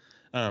thing,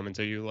 and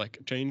so you like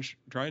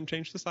try and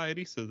change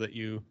society so that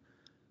you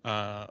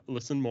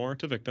listen more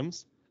to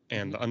victims,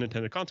 and Mhm. the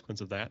unintended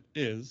consequence of that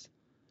is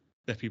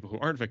that people who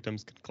aren't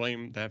victims can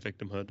claim that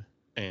victimhood,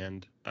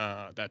 and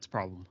that's a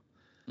problem.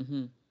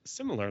 Mhm.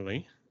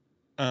 Similarly,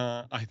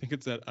 I think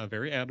it's a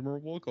very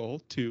admirable goal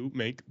to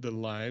make the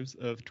lives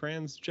of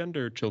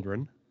transgender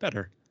children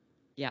better.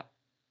 Yeah.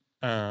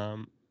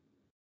 Um,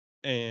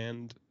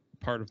 and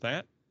part of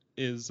that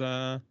is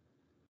to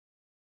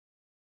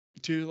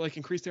like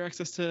increase their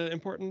access to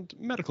important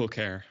medical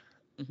care.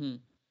 Mhm.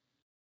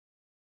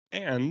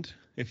 And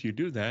if you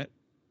do that,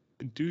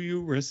 do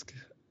you risk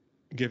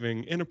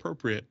giving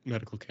inappropriate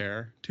medical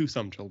care to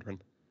some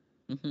children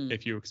Hmm.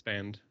 if you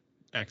expand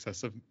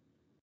access of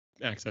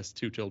access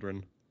to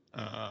children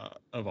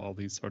of all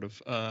these sort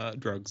of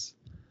drugs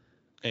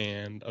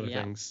and other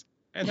Yep. things?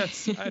 And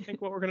that's, I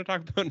think, what we're going to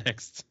talk about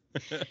next.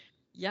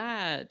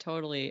 Yeah,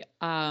 totally.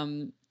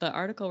 The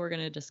article we're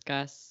going to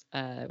discuss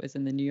was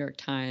in the New York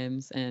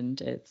Times, and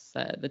it's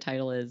the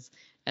title is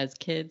 "As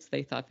Kids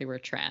They Thought They Were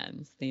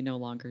Trans, They No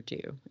Longer Do,"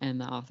 and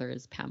the author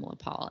is Pamela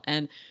Paul.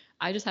 And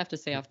I just have to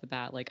say off the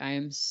bat, like I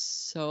am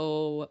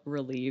so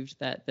relieved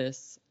that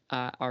this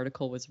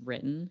article was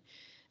written,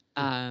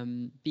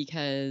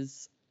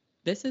 because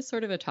this is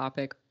sort of a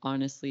topic,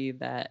 honestly,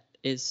 that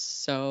is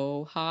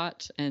so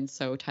hot and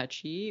so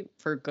touchy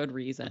for good Mm-hmm.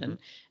 reason,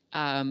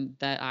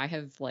 that I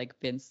have like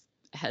been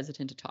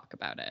hesitant to talk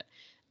about it.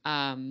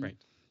 Um, Right.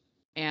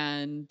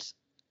 and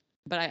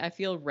but I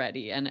feel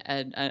ready, and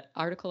an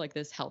article like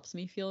this helps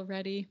me feel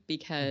ready Mm-hmm.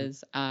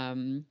 because,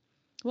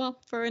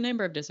 well, for a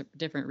number of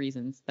different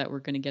reasons that we're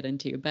going to get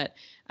into. But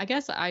I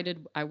guess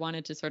I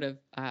wanted to sort of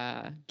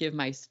give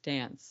my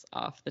stance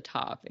off the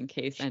top in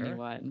case Sure.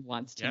 anyone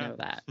wants to Yeah. know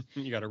that.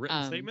 You got a written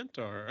Um, statement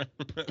or?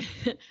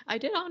 I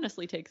did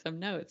honestly take some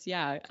notes.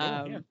 Yeah. Cool.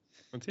 Yeah.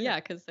 Let's hear Yeah,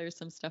 it. because there's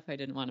some stuff I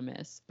didn't want to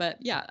miss. But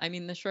yeah, I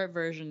mean, the short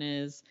version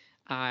is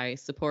I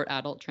support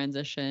adult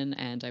transition,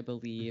 and I Mm-hmm.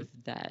 believe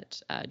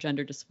that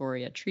gender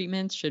dysphoria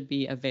treatments should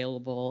be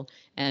available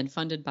and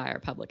funded by our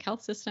public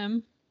health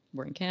system.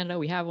 We're in Canada,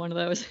 we have one of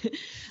those.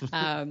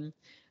 um,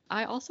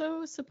 I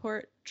also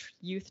support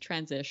youth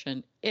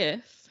transition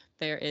if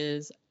there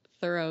is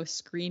thorough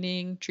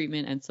screening,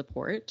 treatment, and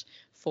support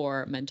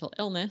for mental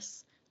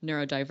illness,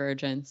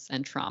 neurodivergence,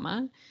 and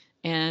trauma,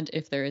 and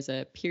if there is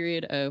a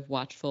period of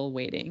watchful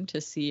waiting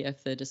to see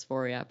if the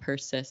dysphoria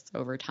persists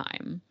over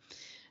time.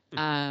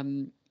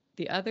 Um,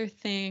 the other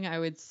thing I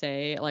would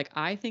say, like,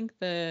 I think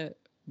the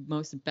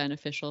most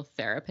beneficial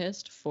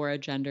therapist for a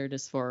gender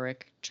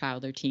dysphoric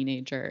child or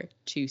teenager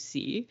to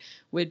see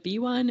would be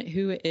one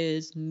who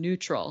is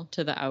neutral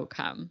to the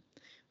outcome,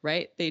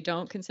 right? They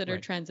don't consider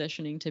Right.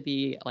 transitioning to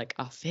be like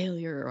a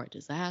failure or a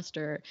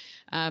disaster,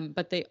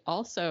 but they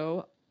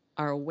also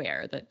are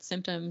aware that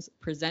symptoms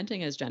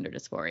presenting as gender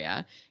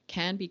dysphoria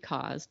can be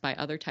caused by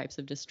other types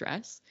of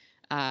distress,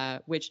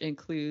 which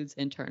includes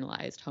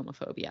internalized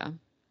homophobia.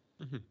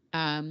 Mm-hmm.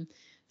 Um,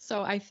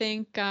 so I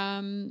think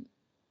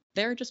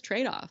there are just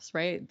trade-offs,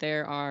 right?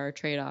 There are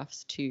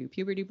trade-offs to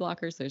puberty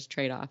blockers. There's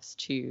trade-offs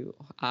to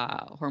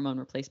hormone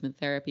replacement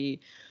therapy.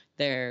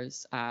 There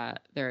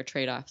are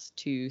trade-offs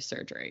to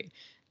surgery,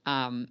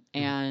 Mm-hmm.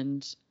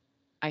 and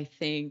I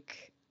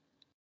think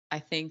I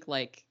think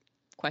like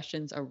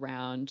questions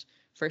around,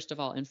 first of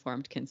all,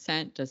 informed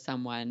consent. Does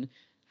someone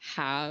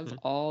have Mm-hmm.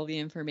 all the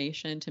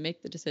information to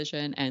make the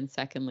decision? And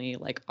secondly,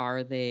 like,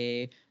 are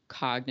they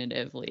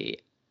cognitively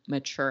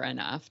mature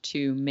enough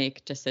to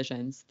make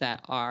decisions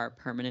that are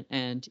permanent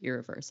and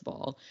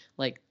irreversible?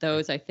 Like, Right.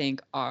 those I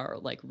think are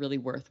like really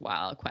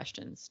worthwhile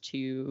questions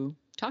to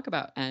talk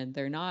about, and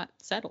they're not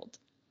settled.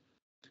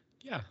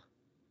 Yeah.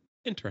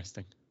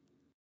 Interesting.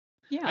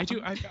 Yeah. I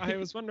do. I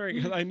was wondering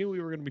because I knew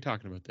we were going to be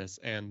talking about this,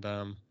 and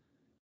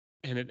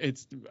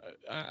it's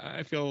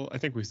I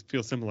think we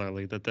feel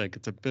similarly that like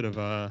it's a bit of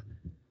a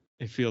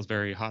it feels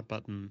very hot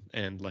button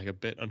and like a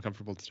bit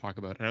uncomfortable to talk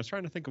about. And I was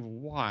trying to think of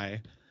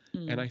why,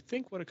 and Mm, I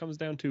think what it comes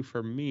down to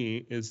for me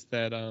is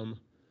that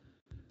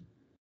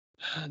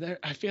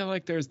I feel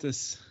like there's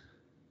this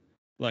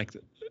like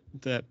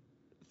that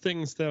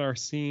things that are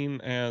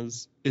seen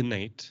as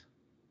innate.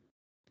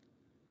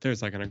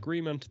 There's like an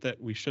agreement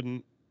that we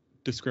shouldn't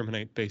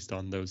discriminate based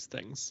on those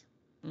things.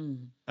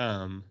 mm,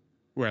 Um,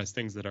 Whereas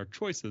things that are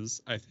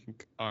choices, I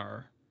think,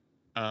 are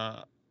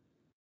uh,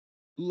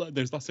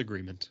 there's less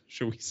agreement,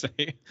 shall we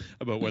say,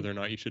 about mm, whether or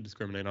not you should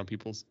discriminate on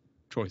people's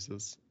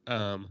choices.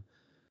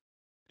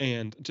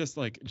 And just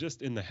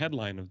in the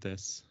headline of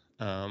this,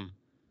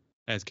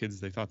 as kids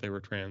they thought they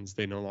were trans,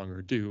 they no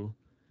longer do,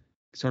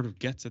 sort of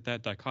gets at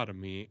that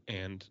dichotomy,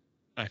 and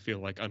I feel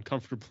like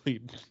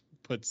uncomfortably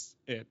puts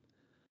it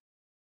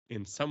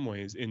in some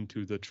ways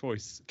into the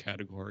choice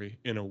category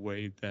in a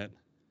way that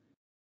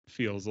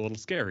feels a little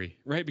scary,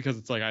 right? Because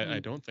it's like I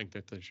mm, don't think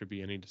that there should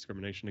be any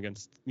discrimination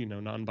against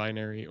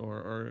non-binary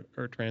or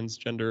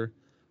transgender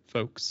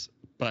folks,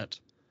 but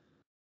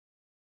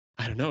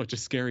I don't know. It's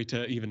just scary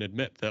to even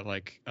admit that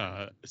like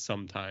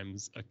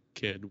sometimes a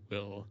kid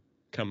will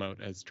come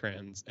out as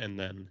trans and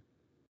then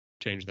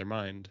change their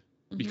mind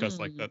because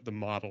like mhm, the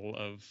model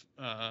of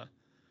I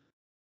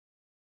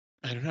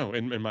don't know.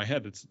 In my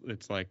head,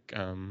 it's like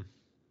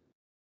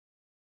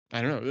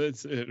I don't know.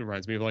 It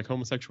reminds me of like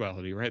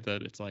homosexuality, right?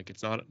 That it's like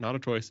it's not a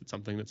choice. It's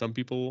something that some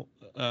people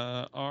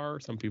are.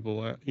 Some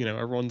people,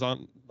 everyone's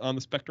on the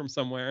spectrum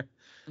somewhere,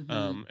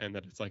 mhm. and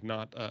that it's like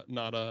not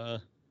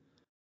a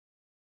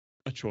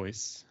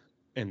choice,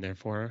 and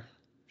therefore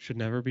should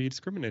never be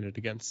discriminated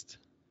against.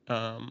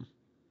 Um,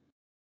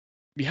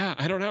 yeah,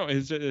 I don't know.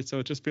 So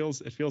it just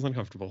feels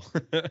uncomfortable.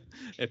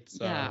 It's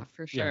Yeah,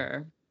 for yeah.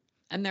 sure.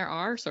 and there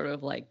are sort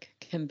of like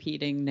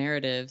competing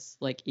narratives,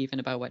 like even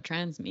about what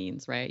trans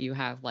means, right? You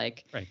have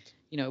like, Right.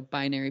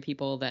 binary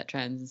people that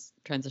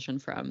transition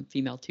from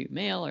female to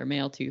male or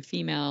male to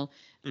female.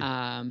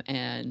 Mm.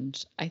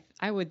 And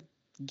I would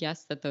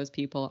guess that those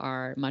people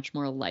are much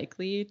more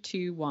likely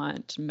to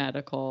want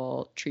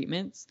medical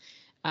treatments.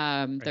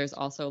 There's Right.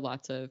 also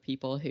lots of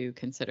people who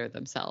consider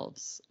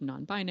themselves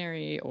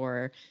non-binary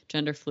or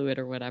gender fluid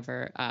or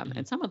whatever. Mhm.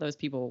 And some of those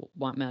people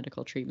want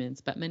medical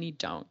treatments, but many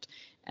don't.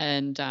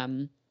 And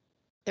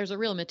there's a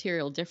real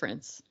material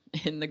difference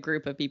in the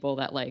group of people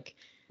that like,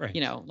 Right.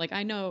 like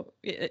I know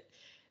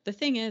the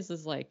thing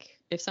is like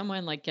if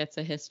someone like gets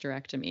a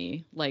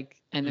hysterectomy,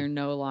 like, and Mm. they're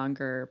no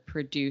longer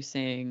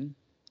producing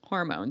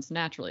hormones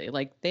naturally,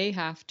 like they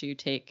have to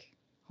take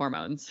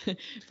hormones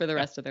for the Yeah.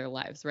 rest of their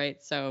lives,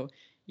 right? So,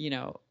 you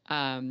know,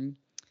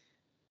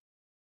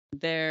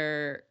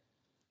 there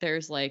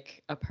there's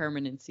like a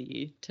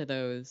permanency to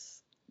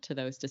those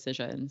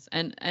decisions,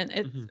 and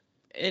Mhm.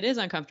 it is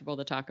uncomfortable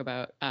to talk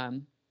about,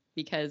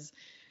 because,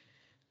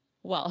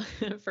 well,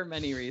 for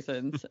many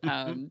reasons.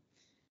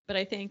 But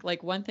I think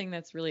like one thing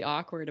that's really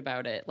awkward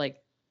about it,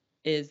 like,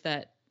 is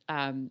that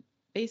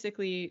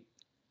basically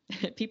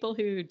people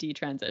who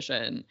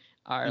detransition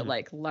are Mhm.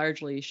 like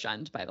largely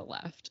shunned by the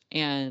left,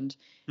 and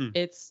Mm.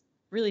 it's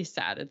really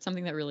sad. It's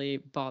something that really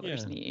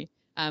bothers Yeah. me.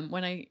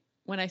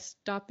 When I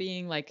stopped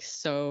being like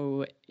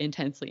so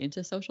intensely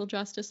into social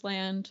justice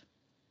land,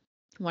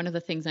 one of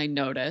the things I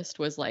noticed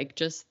was like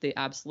just the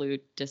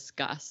absolute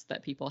disgust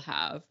that people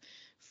have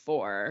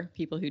for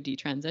people who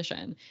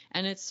detransition.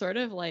 And it's sort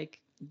of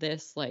like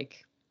this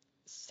like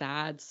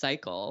sad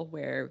cycle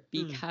where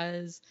Mm.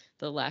 because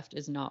the left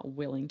is not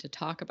willing to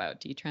talk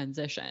about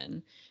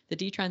detransition, the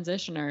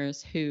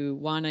detransitioners who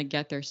want to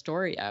get their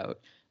story out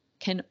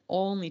can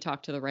only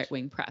talk to the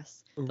right-wing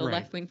press. The Right.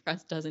 left-wing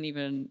press doesn't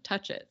even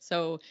touch it.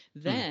 So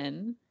Mm.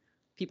 then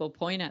people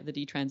point at the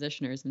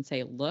detransitioners and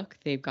say, look,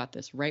 they've got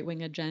this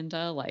right-wing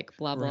agenda, like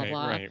blah, blah, Right.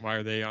 blah. Right. Why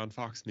are they on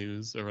Fox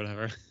News or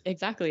whatever?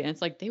 Exactly. And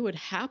it's like they would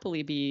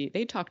happily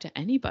they'd talk to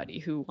anybody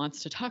who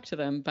wants to talk to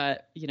them,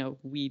 but,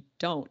 we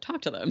don't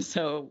talk to them.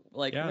 So,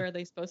 like, Yeah. where are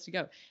they supposed to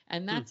go?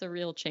 And Mm. that's a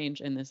real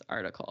change in this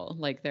article.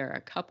 Like, there are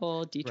a couple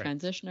Right.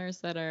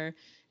 detransitioners that are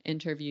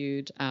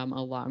interviewed,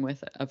 along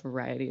with a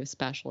variety of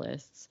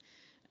specialists.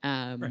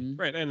 Right. Um,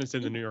 Right. And it's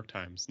in the yeah. New York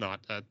Times,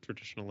 not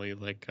traditionally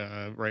like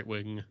a right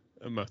wing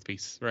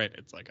mouthpiece. Right.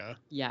 It's like a,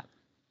 Yeah.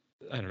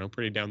 I don't know,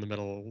 pretty down the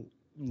middle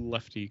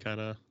lefty kind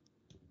of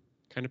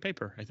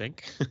paper, I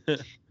think. Yeah.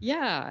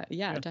 Yeah,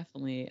 Yeah.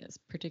 definitely,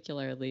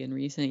 particularly in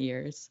recent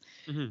years.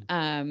 Hmm.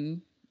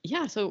 Um,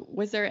 yeah. So,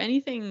 was there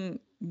anything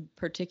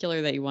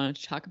particular that you wanted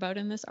to talk about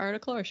in this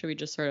article, or should we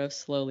just sort of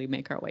slowly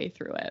make our way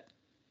through it?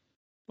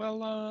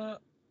 Well,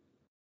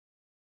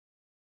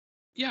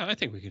 yeah, I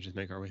think we can just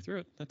make our way through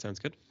it. That sounds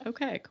good.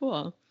 Okay,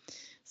 cool.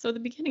 So, the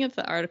beginning of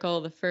the article,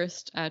 the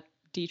first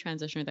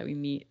detransitioner that we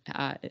meet,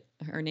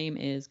 her name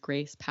is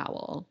Grace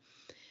Powell.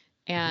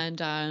 Hmm.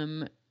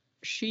 And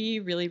she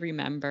really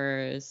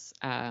remembers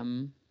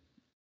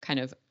kind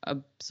of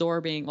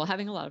absorbing, well,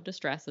 having a lot of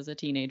distress as a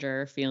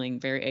teenager, feeling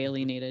very Hmm.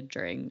 alienated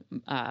during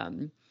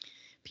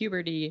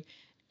puberty,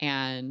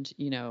 and,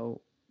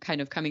 kind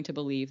of coming to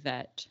believe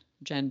that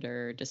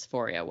gender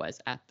dysphoria was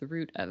at the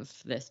root of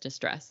this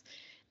distress.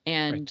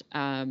 And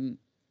Right.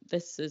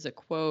 this is a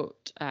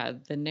quote.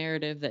 The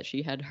narrative that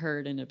she had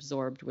heard and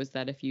absorbed was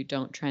that if you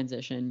don't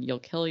transition, you'll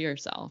kill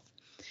yourself.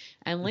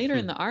 And later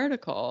in Hmm. the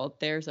article,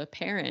 there's a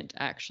parent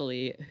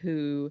actually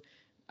who,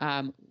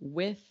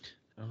 with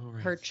Oh,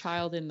 right. her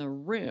child in the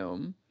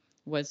room,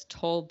 was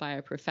told by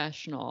a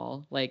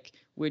professional, like,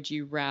 would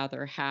you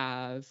rather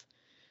have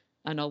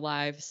an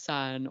alive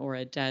son or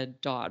a dead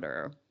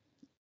daughter?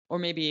 Or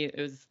maybe it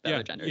was the other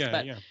Yeah. genders. Yeah.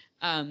 But Yeah.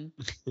 um,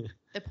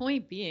 the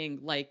point being,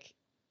 like,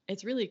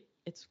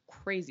 it's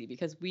crazy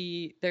because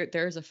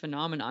there's a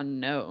phenomenon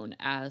known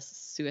as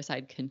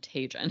suicide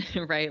contagion,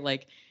 right?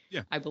 Like,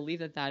 Yeah. I believe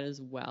that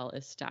is well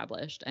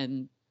established,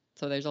 and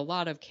so there's a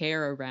lot of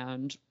care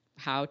around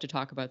how to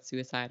talk about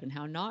suicide and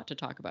how not to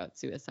talk about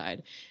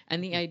suicide.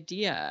 And the Mhm.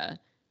 idea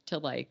to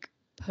like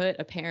put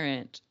a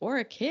parent or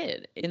a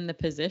kid in the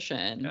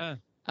position Yeah.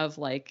 of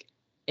like,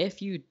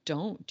 if you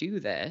don't do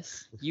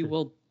this, you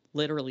will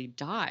literally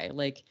die.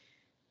 Like,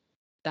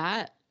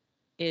 that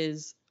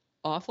is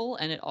awful,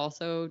 and it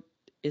also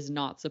is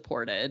not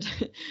supported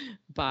Yeah.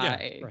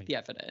 by Right. the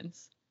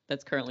evidence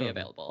that's currently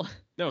Totally. available.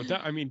 No,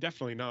 I mean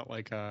definitely not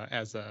like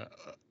as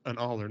an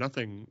all or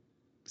nothing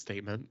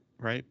statement,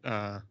 right?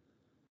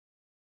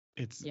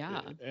 It's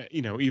Yeah,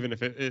 even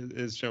if it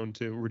is shown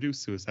to reduce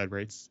suicide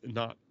rates, it's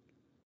not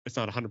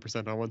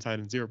 100% on one side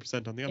and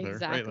 0% on the other,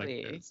 right? Like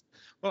exactly. it's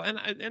well,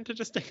 and to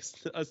just take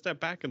a step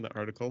back in the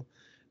article,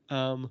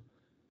 um,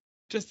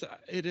 just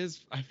it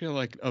is I feel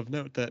like of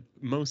note that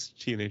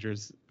most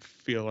teenagers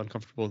feel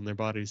uncomfortable in their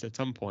bodies at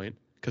some point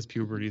because Mhm.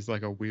 puberty is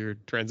like a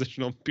weird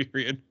transitional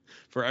period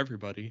for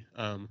everybody.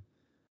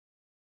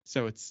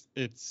 So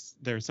it's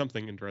there's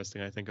something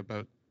interesting I think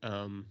about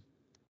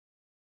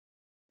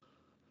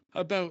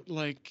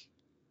like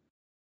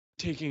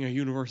taking a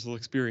universal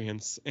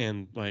experience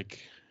and like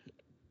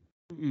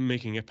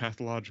making it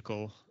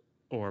pathological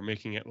or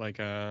making it like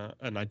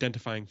an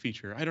identifying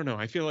feature. I don't know.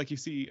 I feel like you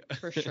see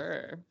For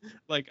sure.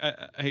 like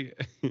I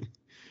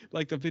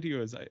like the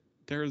videos.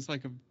 There was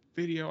like a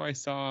video I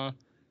saw,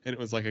 and it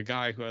was like a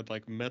guy who had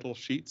like metal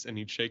sheets, and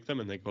he'd shake them,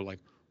 and they go like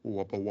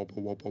wubba wubba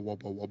wubba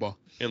wubba wubba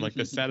in like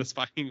this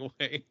satisfying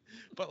way.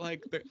 But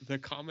like the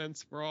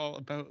comments were all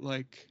about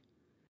like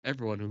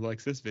everyone who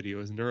likes this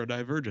video is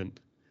neurodivergent.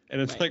 And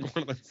it's Right. like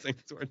one of those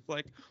things where it's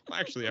like, well,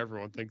 actually,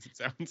 everyone thinks it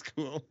sounds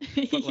cool,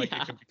 but like it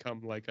Yeah. can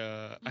become like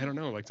I don't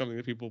know, like something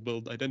that people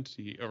build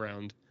identity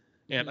around.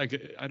 And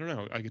Mhm. I don't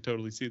know, I could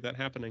totally see that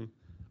happening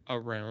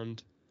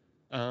around,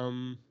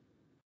 um,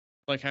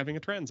 like having a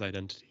trans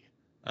identity.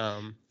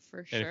 Um,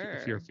 For and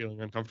if you're sure.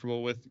 feeling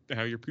uncomfortable with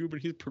how your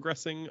puberty is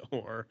progressing,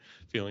 or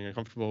feeling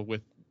uncomfortable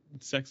with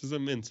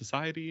sexism in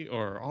society,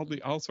 or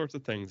all sorts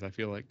of things, I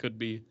feel like could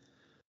be,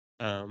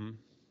 um,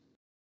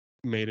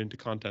 made into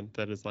content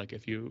that is like,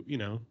 if you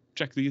know,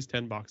 check these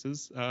 10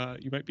 boxes,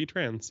 you might be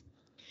trans.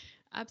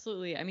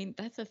 Absolutely. I mean,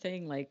 that's the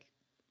thing. Like,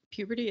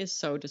 puberty is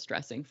so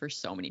distressing for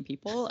so many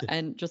people.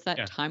 And just that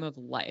Yeah. time of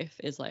life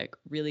is like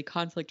really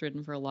conflict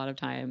ridden for a lot of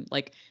time.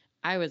 Like,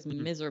 I was Mhm.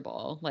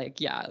 miserable. Like,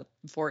 yeah, Yeah.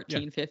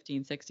 14,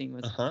 15, 16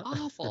 was Uh-huh.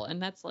 awful.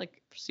 And that's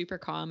like super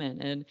common.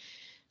 And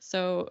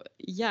so,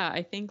 yeah,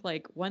 I think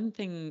like one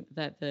thing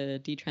that the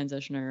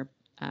detransitioner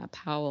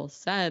Powell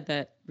said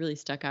that really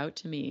stuck out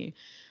to me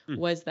Hmm.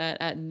 was that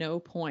at no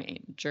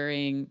point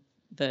during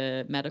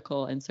the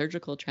medical and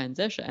surgical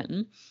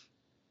transition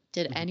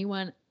did Mhm.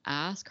 anyone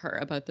ask her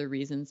about the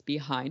reasons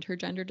behind her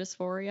gender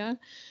dysphoria.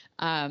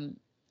 Um,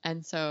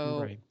 and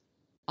so Right.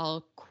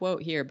 I'll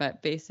quote here,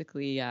 but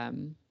basically,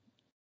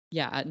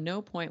 yeah, at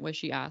no point was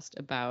she asked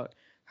about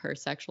her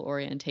sexual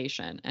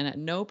orientation, and at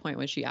no point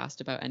was she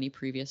asked about any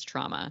previous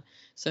trauma.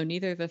 So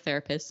neither the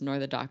therapist nor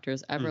the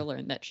doctors ever Hmm.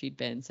 learned that she'd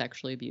been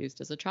sexually abused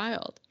as a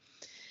child.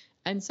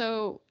 And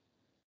so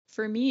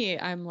for me,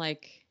 I'm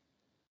like,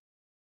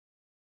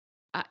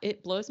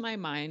 it blows my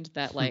mind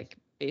that Hmm. like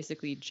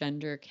basically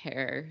gender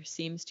care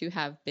seems to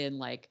have been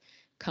like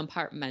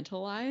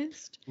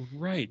compartmentalized.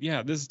 Right.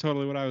 Yeah. This is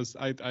totally what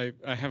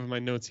I have in my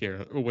notes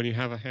here. When you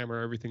have a hammer,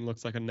 everything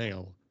looks like a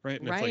nail, right?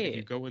 And it's like if you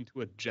Right. go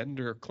into a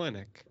gender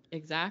clinic,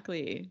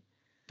 Exactly.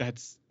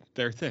 that's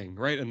their thing,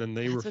 right? And then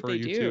they That's what refer they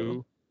you do.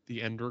 to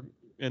the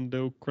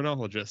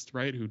endocrinologist,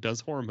 right, who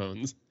does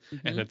hormones.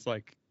 And Hmm. it's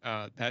like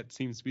that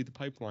seems to be the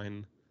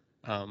pipeline,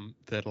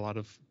 that a lot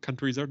of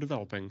countries are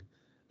developing.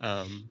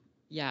 Um,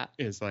 Yeah.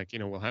 is like,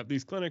 we'll have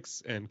these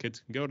clinics and kids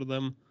can go to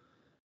them,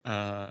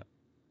 uh,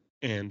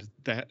 and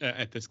that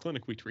at this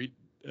clinic we treat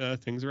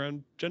things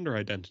around gender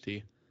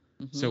identity.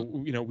 Hmm. So,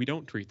 we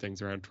don't treat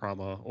things around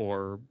trauma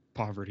or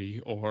poverty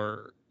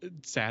or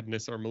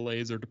sadness or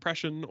malaise or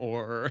depression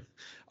or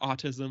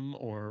autism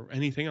or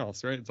anything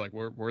else, right? It's like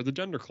we're the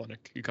gender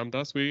clinic. You come to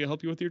us, we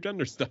help you with your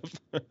gender stuff.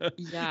 And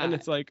Yeah,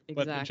 it's like,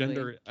 but exactly.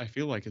 gender, I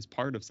feel like, is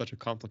part of such a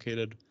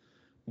complicated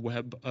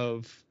web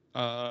of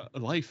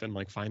life and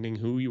like finding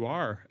who you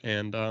are.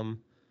 And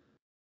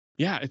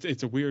yeah,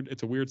 it's a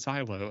weird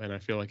silo, and I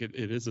feel like it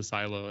is a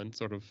silo, and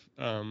sort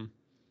of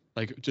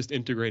like just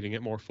integrating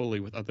it more fully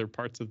with other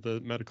parts of the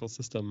medical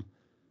system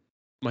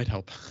might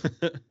help.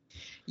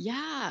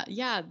 Yeah,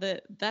 yeah,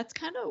 that's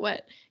kind of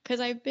what, because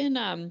I've been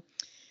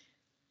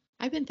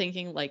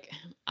thinking like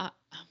uh,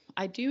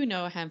 I do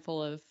know a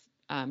handful of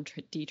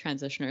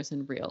detransitioners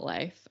in real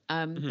life,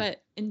 Mhm.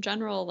 but in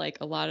general, like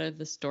a lot of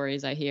the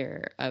stories I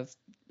hear of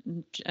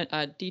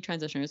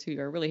detransitioners who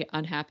are really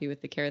unhappy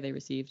with the care they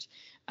received,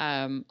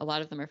 a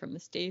lot of them are from the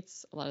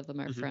States, a lot of them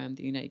are Mhm. from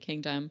the United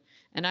Kingdom,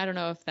 and I don't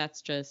know if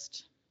that's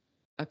just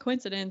a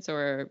coincidence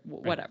or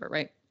Right. whatever,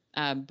 right?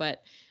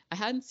 But I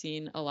hadn't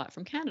seen a lot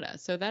from Canada.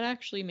 So that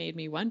actually made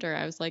me wonder.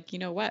 I was like, you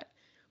know what?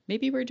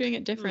 Maybe we're doing it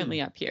Hmm.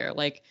 differently up here.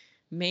 Like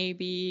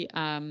maybe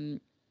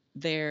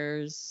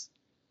there's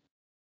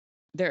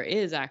there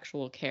is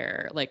actual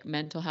care, like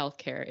mental health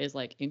care is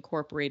like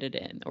incorporated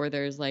in, or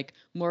there's like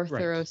more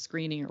thorough Right.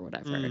 screening or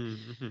whatever.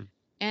 Mm-hmm.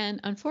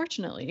 And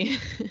unfortunately,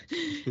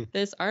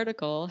 this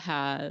article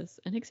has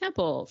an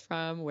example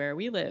from where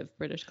we live,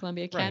 British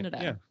Columbia, Right. Canada.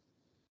 Yeah.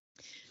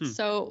 Hmm.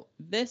 So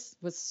this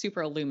was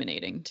super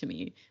illuminating to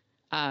me.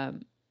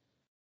 Um,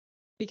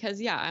 because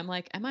yeah, I'm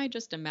like, am I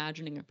just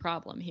imagining a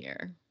problem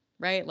here?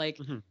 Right? Like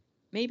Hmm.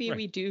 maybe Right.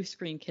 we do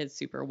screen kids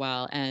super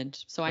well. And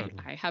so Totally.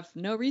 I have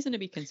no reason to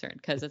be concerned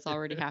because it's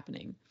already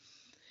happening.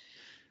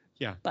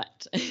 Yeah.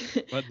 But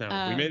But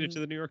no, we made it to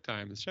um, the New York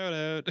Times. Shout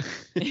out.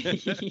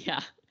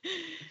 yeah.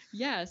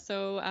 Yeah.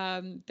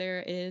 So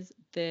there is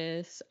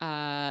this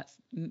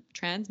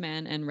trans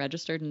man and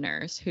registered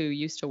nurse who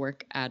used to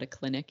work at a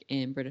clinic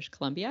in British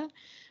Columbia,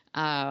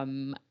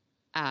 um,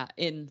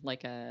 in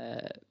like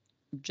a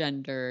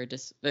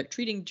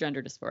treating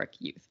gender dysphoric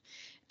youth.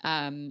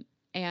 Um,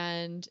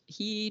 and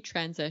he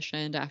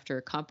transitioned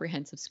after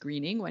comprehensive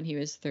screening when he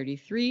was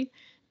 33.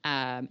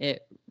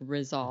 It Hmm.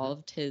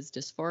 resolved his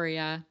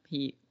dysphoria.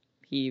 He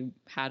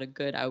had a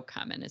good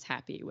outcome and is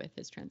happy with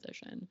his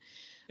transition.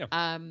 Yeah.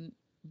 Um,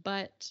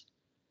 but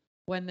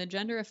when the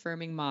gender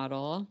affirming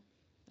model,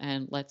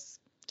 and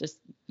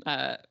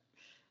uh,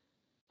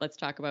 let's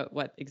talk about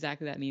what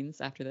exactly that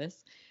means after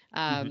this.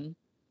 Hmm.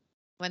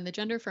 When the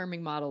gender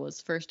affirming model was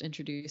first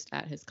introduced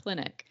at his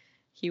clinic,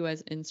 he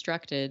was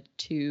instructed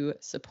to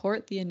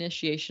support the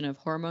initiation of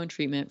hormone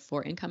treatment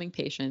for incoming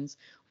patients,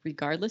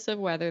 regardless of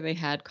whether they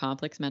had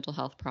complex mental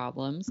health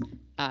problems,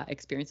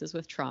 experiences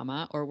with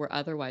trauma, or were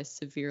otherwise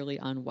severely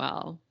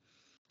unwell.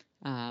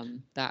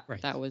 That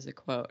Right. was a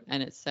quote.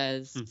 And it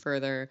says Hmm.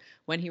 further,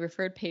 when he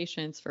referred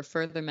patients for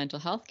further mental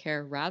health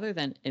care rather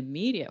than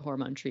immediate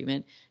hormone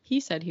treatment, he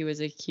said he was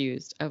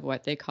accused of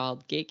what they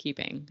called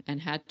gatekeeping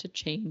and had to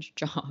change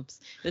jobs.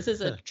 This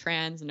is a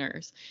trans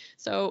nurse.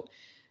 So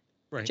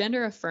Right.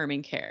 gender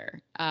affirming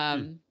care.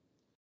 Hmm.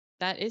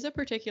 That is a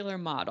particular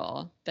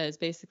model that is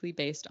basically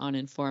based on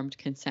informed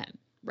consent,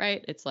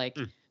 right? It's like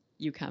Hmm.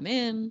 you come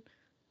in,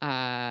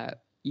 uh,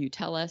 you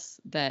tell us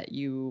that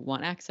you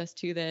want access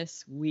to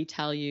this, we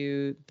tell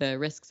you the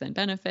risks and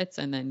benefits,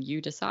 and then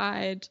you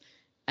decide.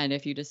 And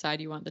if you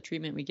decide you want the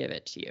treatment, we give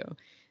it to you.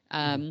 Hmm.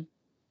 Um,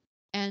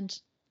 and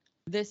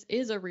this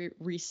is a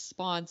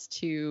response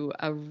to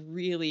a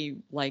really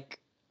like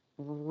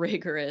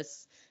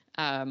rigorous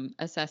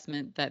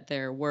assessment that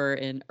there were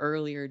in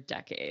earlier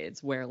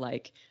decades where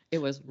like it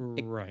was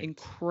Right.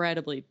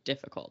 incredibly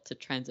difficult to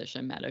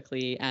transition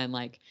medically and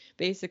like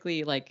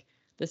basically like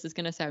this is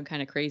going to sound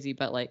kind of crazy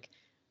but like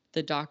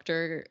the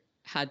doctor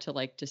had to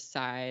like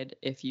decide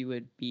if you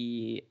would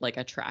be like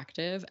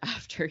attractive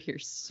after your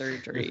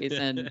surgeries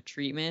and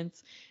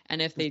treatments,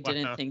 and if they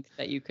didn't Wow. think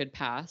that you could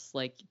pass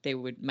like they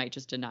would might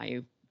just deny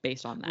you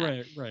based on that.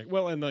 Right. Right.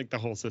 Well, and like the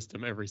whole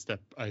system, every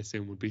step I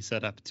assume would be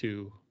set up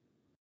to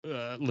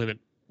limit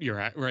your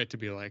right to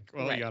be like,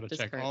 well, you Right, got to check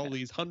discourage all it.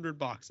 these 100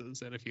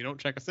 boxes, and if you don't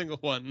check a single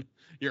one,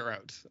 you're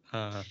out.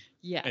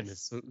 And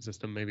this Yes,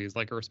 system maybe is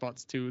like a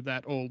response to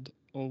that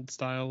old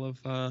style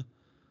of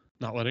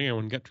not letting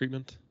anyone get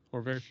treatment,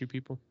 or very few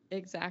people.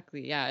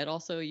 exactly. Yeah, it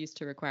also used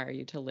to require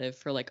you to live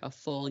for like a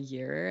full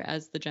year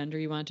as the gender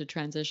you want to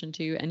transition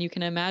to, and you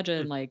can Hmm.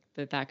 imagine like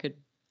that could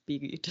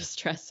be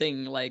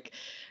distressing like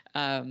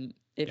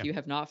if Yeah. you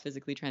have not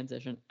physically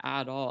transitioned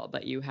at all,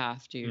 but you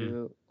have Mm.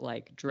 to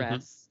like Hmm.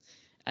 dress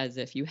as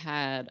if you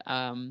had.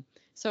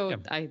 So Yeah.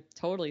 I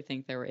totally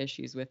think there were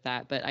issues with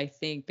that, but I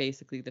think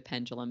basically the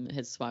pendulum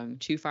has swung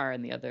too far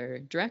in the other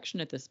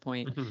direction at this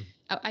point. Hmm.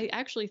 I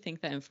actually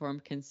think that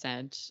informed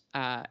consent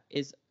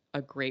is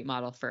a great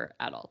model for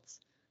adults.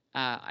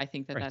 I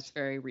think that that's Right.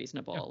 very Yeah.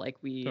 reasonable. Like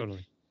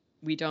Totally.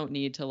 we don't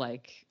need to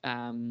like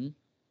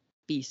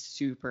be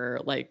super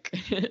like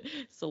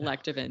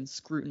selective and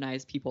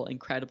scrutinize people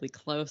incredibly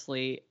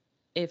closely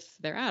if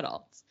they're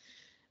adults.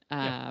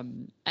 Yeah.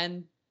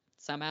 And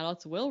some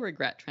adults will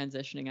regret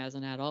transitioning as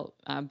an adult,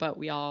 but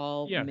we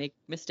all Yeah. make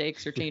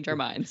mistakes or change our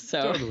minds.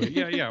 So, Totally.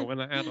 Yeah. Yeah. When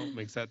an adult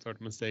makes that sort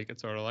of mistake,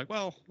 it's sort of like,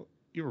 well,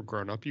 you were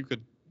grown up. You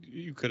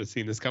could have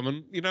seen this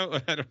coming.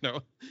 I don't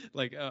know.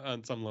 Like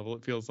on some level,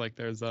 it feels like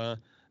there's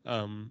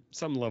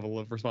some level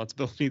of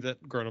responsibility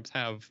that grown-ups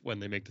have when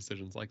they make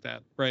decisions like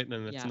that, right?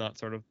 And it's yeah. not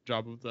sort of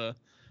job of the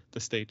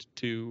state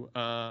to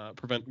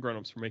prevent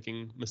grown-ups from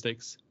making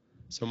mistakes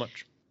so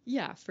much.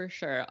 Yeah, for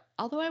sure.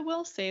 Although I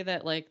will say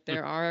that like Hmm.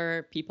 there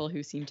are people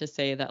who seem to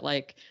say that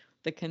like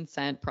the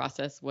consent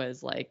process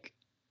was like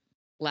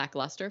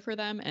lackluster for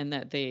them and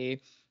that they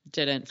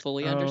didn't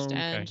fully Oh, okay.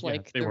 understand Yeah,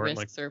 like they the weren't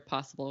like risks or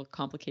possible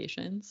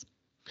complications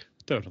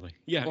totally.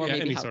 Yeah, or yeah.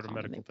 maybe Any how sort of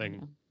common they medical were. Yeah.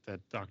 thing that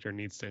doctor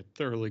needs to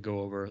thoroughly go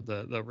over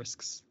the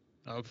risks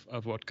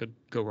of what could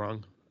go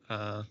wrong.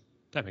 Uh,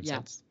 that makes Yeah.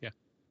 sense. Yeah.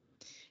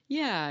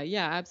 Yeah,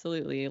 yeah,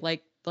 absolutely.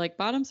 Like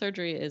bottom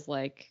surgery is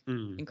like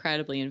Mm.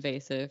 incredibly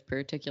invasive,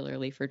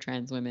 particularly for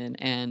trans women,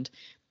 and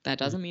that Mm.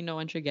 doesn't mean no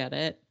one should get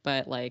it,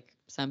 but like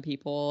some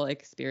people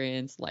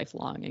experience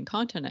lifelong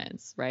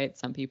incontinence, right?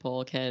 Some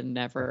people can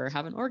never Right.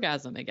 have an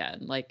orgasm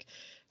again. Like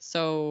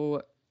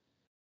so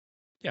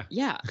Yeah.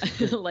 yeah,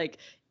 like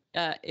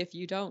if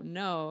you don't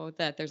know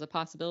that there's a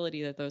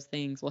possibility that those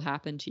things will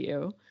happen to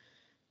you,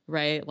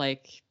 right?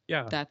 Like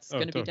Yeah. that's Oh,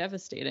 going to be totally.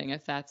 devastating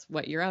if that's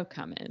what your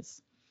outcome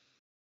is.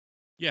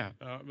 Yeah,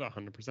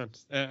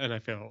 100%. And I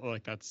feel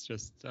like that's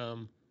just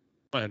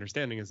my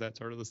understanding is that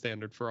sort of the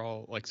standard for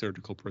all like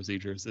surgical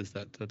procedures is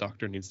that the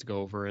doctor needs to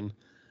go over in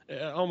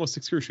almost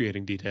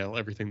excruciating detail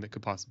everything that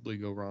could possibly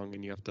go wrong,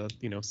 and you have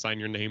to sign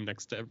your name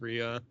next to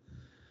every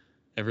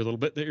little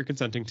bit that you're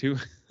consenting to.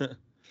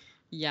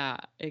 Yeah,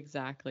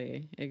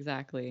 exactly.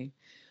 Exactly.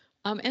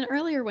 And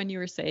earlier when you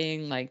were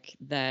saying like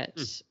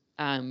Mm.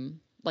 that,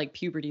 like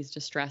puberty is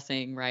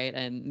distressing, right?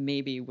 And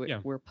maybe Yeah.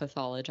 we're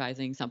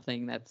pathologizing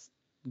something that's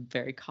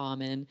very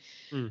common.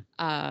 Mm.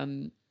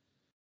 Um,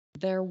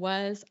 there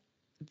was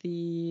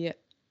the,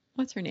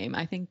 what's her name?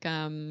 I think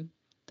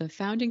the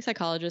founding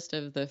psychologist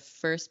of the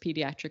first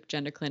pediatric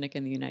gender clinic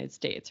in the United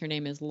States. Her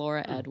name is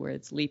Laura Mm.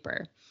 Edwards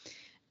Leeper.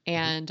 Hmm.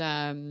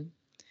 And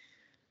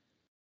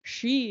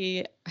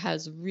she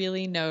has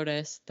really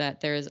noticed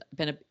that there's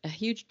been a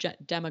huge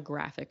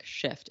demographic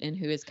shift in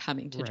who is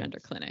coming to Right. gender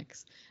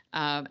clinics.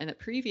 And that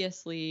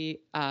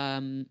previously,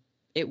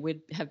 it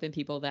would have been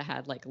people that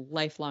had like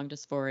lifelong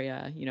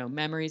dysphoria,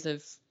 memories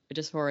of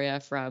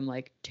dysphoria from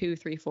like 2,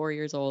 3, 4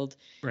 years old.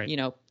 Right.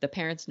 The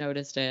parents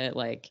noticed it,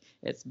 like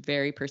it's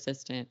very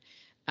persistent.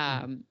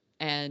 Mhm.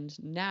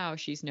 And now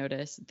she's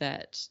noticed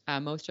that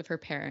most of her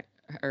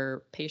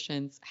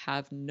patients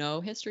have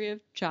no history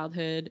of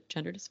childhood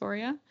gender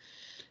dysphoria.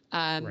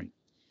 Right.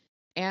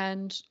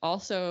 And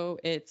also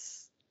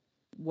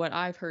what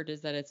I've heard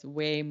is that it's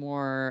way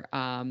more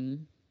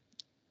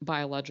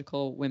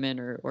biological women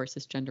or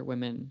cisgender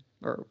women,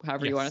 or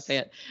however you want to say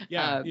Yes. it.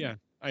 Yeah. Yeah.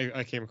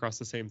 I came across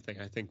the same thing.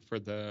 I think for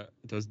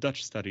those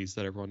Dutch studies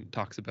that everyone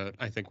talks about,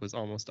 I think was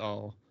almost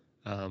all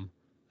um,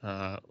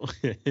 uh,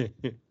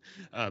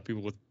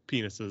 people with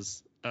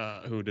penises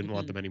who didn't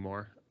want Mhm, them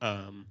anymore.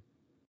 mhm.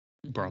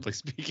 Broadly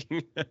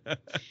speaking, and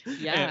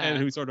Yeah.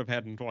 who sort of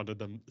hadn't wanted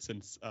them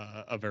since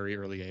a very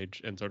early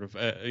age, and sort of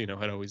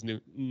had always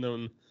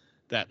known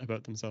that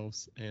about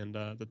themselves, and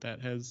that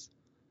has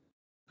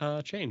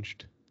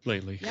changed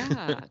lately.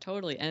 Yeah,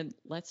 totally. And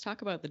let's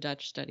talk about the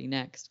Dutch study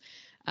next.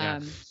 Yeah.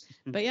 Um,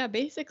 but yeah,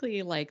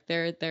 basically, like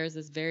there's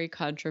this very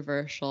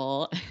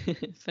controversial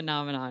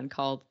phenomenon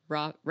called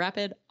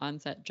rapid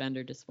onset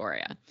gender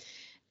dysphoria. Right.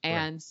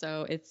 And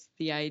so it's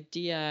the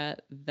idea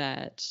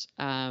that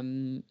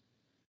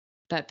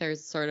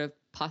there's sort of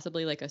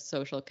possibly like a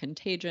social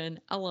contagion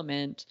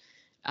element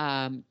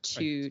Right.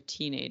 to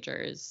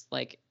teenagers,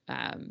 like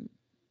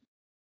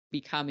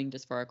becoming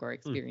dysphoric or Mm-hmm.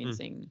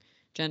 experiencing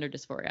gender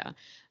dysphoria.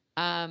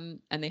 And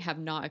they have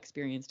not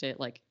experienced it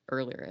like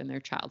earlier in their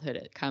childhood.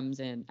 It comes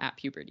in at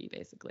puberty,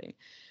 basically.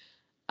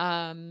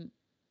 Um,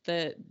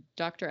 the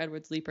Dr.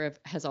 Edwards Leeper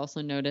has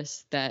also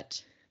noticed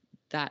that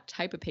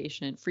type of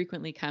patient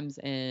frequently comes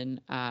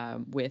in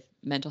with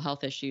mental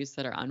health issues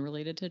that are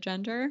unrelated to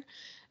gender.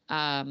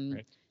 Um,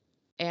 Right.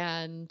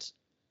 and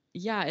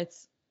yeah,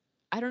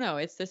 I don't know,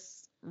 it's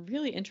this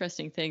really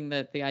interesting thing,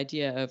 that the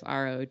idea of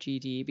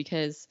ROGD,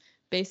 because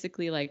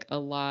basically like a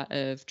lot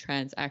of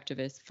trans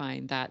activists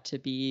find that to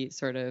be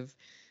sort of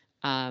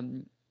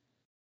um,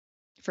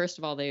 first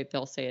of all,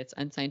 they'll say it's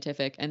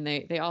unscientific, and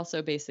they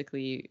also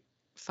basically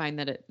find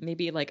that it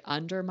maybe like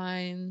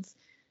undermines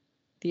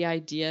the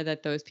idea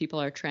that those people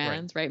are Right.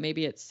 trans, right?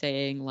 Maybe it's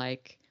saying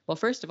like, well,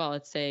 first of all,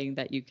 it's saying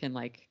that you can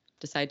like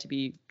decide to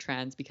be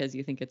trans because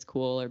you think it's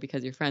cool or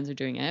because your friends are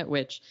doing it,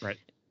 which Right.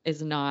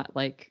 is not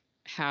like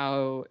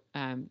how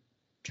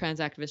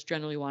trans activists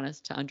generally want us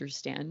to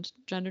understand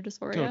gender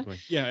dysphoria. Totally.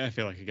 Yeah, I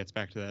feel like it gets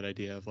back to that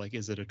idea of like,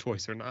 is it a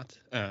choice or not?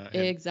 And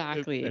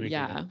Exactly. anything that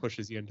Yeah.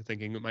 pushes you into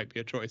thinking it might be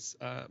a choice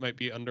might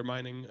be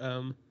undermining.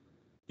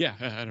 Yeah,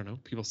 I don't know,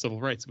 people's civil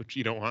rights, which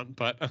you don't want,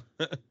 but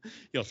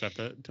you also have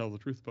to tell the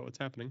truth about what's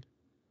happening.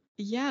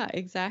 Yeah,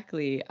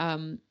 exactly.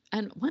 And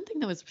one thing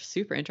that was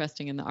super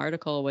interesting in the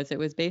article was it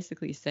was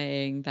basically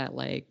saying that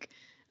like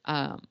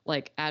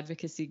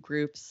advocacy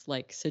groups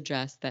like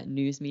suggest that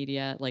news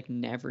media like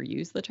never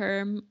use the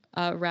term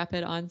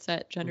rapid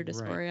onset gender Right.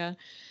 dysphoria.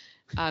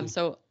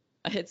 So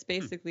it's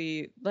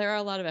basically there are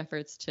a lot of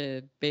efforts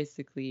to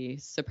basically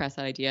suppress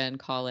that idea and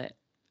call it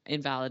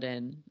invalid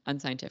and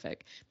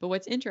unscientific. But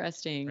what's Right.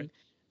 interesting,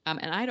 and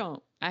I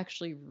don't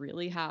actually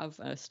really have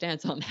a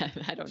stance on that.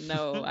 I don't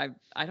know.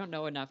 I don't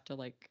know enough to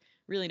like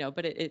really know,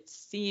 but it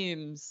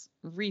seems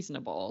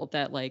reasonable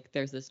that like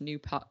there's this new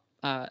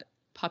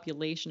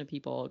population of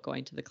people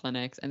going to the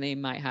clinics, and they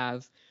might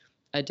have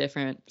a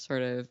different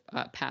sort of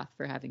path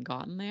for having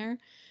gotten there.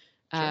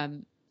 Sure.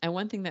 And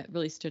one thing that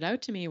really stood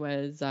out to me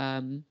was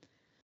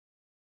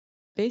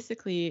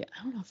basically,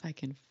 I don't know if I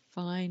can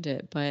find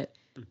it, but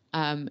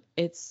Hmm.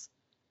 it's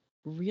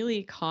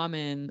really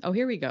common. Oh,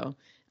 here we go.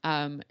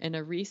 In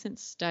a recent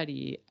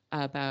study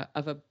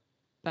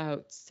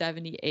about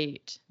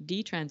 78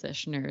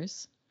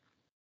 detransitioners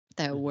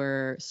that Mhm.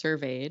 were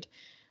surveyed,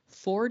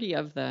 40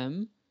 of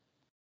them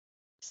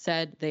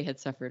said they had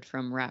suffered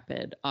from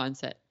rapid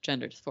onset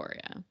gender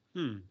dysphoria.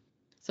 Hmm.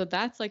 So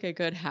that's like a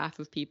good half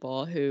of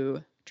people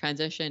who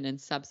transitioned and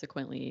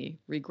subsequently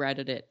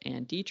regretted it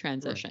and Right.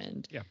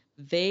 detransitioned. Yeah.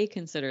 They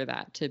consider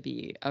that to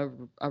be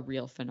a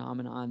real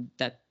phenomenon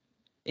that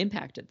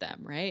impacted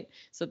them, right?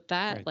 So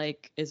that Right.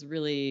 like is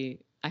really,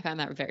 I found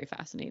that very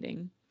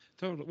fascinating.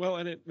 Totally. Well,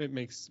 and it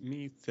makes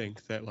me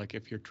think that like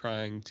if you're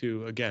trying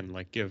to again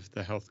like give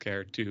the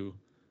healthcare to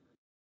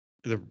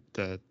the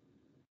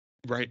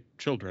right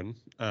children,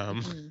 Hmm.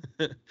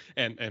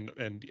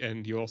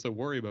 and you also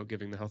worry about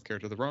giving the healthcare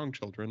to the wrong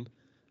children,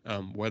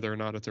 whether or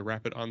not it's a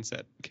rapid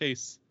onset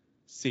case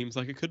seems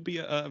like it could be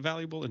a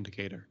valuable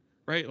indicator,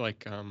 right?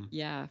 Like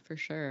Yeah, for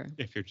sure.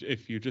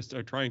 if you just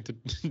are trying to,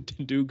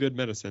 to do good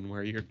medicine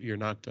where you're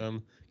not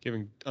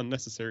giving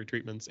unnecessary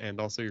treatments,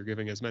 and also you're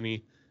giving as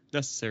many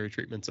necessary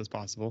treatments as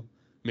possible,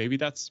 maybe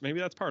that's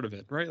part of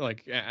it, right?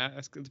 Like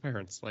ask the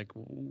parents, like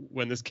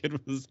when this kid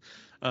was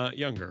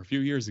younger a few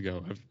years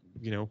ago,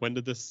 when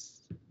did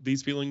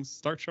these feelings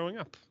start showing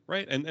up,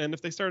 right? And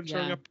if they started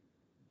showing Yeah. up,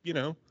 you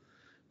know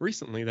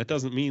recently, that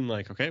doesn't mean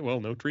like, okay, well,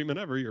 no treatment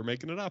ever, you're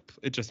making it up.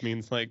 It just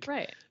means like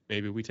Right.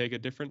 maybe we take a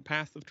different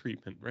path of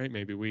treatment, right?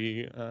 Maybe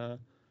we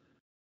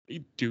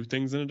do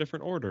things in a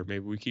different order.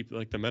 Maybe we keep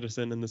like the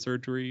medicine and the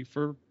surgery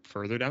for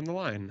further down the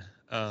line.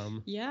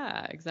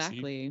 Yeah,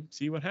 See exactly.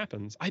 what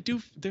happens. I do.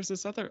 There's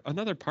this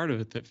another part of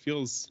it that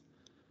feels,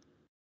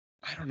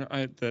 I don't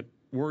know, that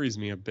worries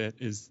me a bit,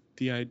 is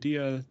the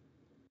idea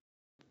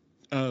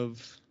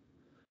of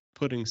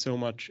putting so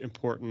much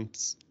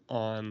importance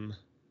on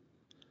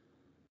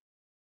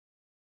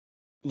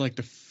like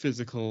the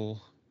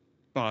physical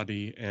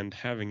body and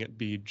having it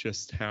be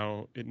just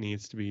how it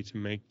needs to be to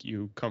make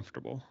you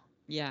comfortable.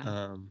 Yeah.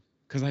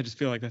 Because I just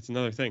feel like that's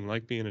another thing.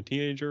 Like being a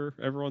teenager,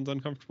 everyone's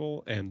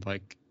uncomfortable, and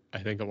like I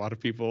think a lot of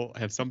people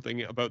have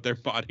something about their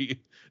body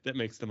that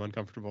makes them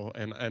uncomfortable,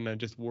 and I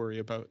just worry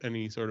about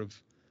any sort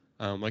of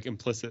like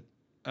implicit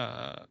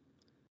uh,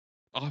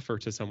 offer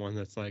to someone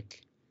that's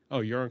like, oh,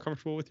 you're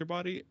uncomfortable with your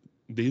body.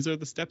 These are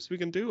the steps we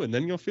can do, and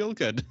then you'll feel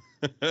good.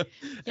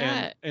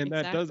 Yeah, and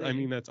that does. I exactly.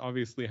 mean, that's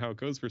obviously how it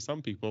goes for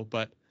some people,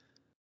 but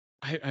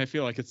I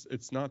feel like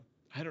it's not.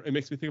 I don't. It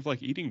makes me think of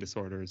like eating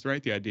disorders,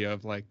 right? The idea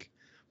of like,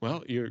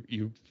 well,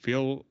 you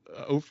feel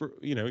over,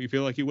 you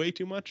feel like you weigh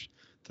too much.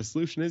 The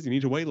solution is you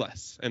need to weigh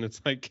less, and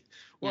it's like,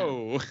 Yeah,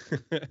 whoa.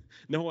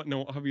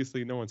 No,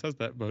 obviously no one says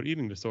that about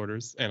eating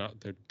disorders, and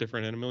they're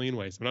different in a million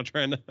ways. I'm not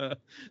trying to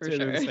for say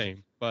they're the sure.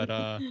 same,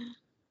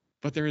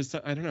 but there is,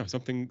 I don't know,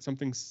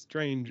 something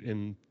strange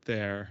in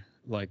there,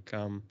 like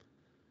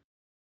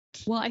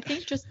Well, I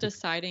think just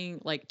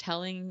deciding, like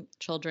telling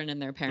children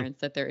and their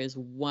parents that there is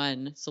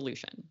one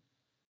solution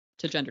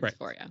to gender right,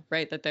 dysphoria,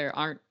 right? That there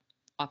aren't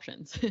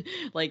options.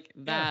 Like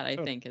yeah, that, I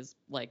totally. think, is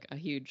like a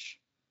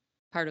huge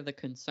part of the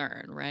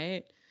concern,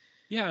 right?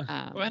 Yeah,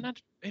 well, and Um,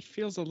 it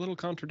feels a little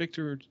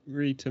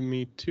contradictory to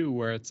me too,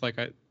 where it's like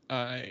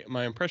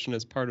my impression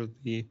as part of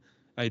the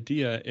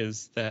idea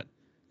is that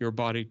your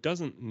body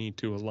doesn't need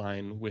to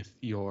align with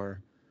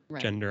your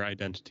right. gender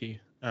identity.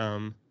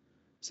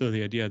 So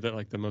the idea that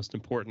like the most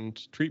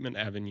important treatment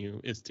avenue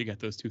is to get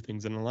those two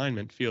things in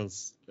alignment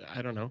feels,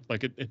 I don't know,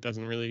 like it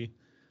doesn't really,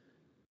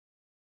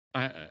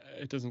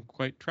 it doesn't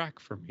quite track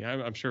for me.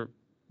 I'm sure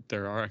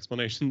there are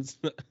explanations,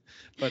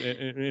 but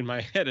in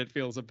my head it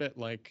feels a bit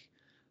like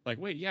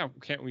wait, yeah,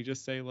 can't we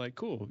just say like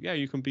cool, yeah,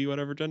 you can be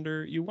whatever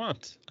gender you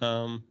want,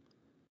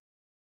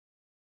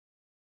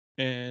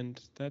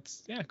 and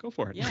that's, yeah, go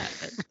for it. Yeah,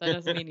 that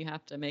doesn't mean you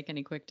have to make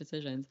any quick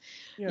decisions.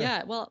 Yeah.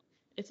 Yeah, well,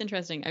 it's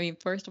interesting. I mean,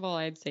 first of all,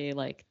 I'd say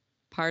like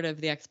part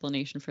of the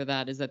explanation for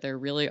that is that there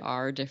really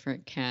are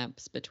different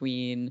camps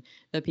between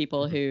the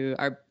people Mhm. who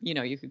are,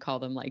 you could call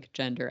them like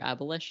gender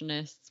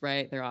abolitionists,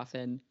 right? They're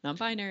often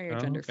non-binary or Oh,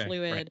 gender okay,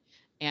 right. fluid.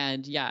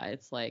 And yeah,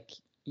 it's like,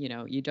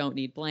 you don't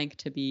need blank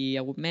to be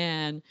a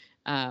man.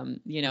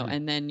 Mhm.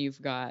 And then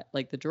you've got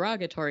like the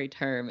derogatory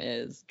term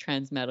is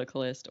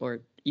transmedicalist,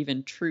 or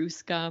even true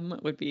scum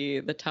would be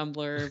the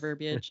Tumblr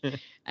verbiage.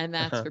 And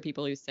that's Uh-huh. for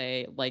people who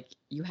say, like,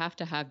 you have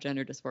to have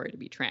gender dysphoria to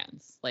be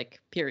trans, like,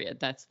 period.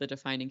 That's the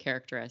defining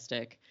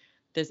characteristic.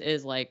 This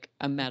is like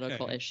a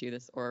medical Okay, issue,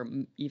 or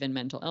even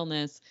mental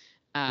illness.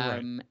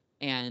 right.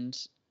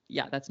 And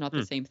yeah, that's not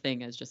the Hmm. same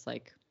thing as just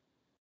like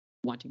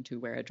wanting to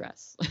wear a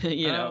dress,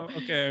 you know?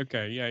 Oh,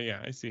 okay,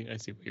 yeah, I see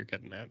what you're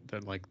getting at,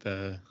 that like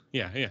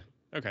yeah,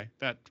 okay,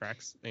 that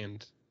tracks.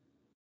 And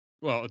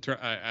well,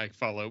 I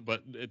follow,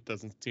 but it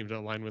doesn't seem to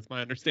align with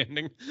my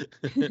understanding.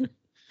 uh,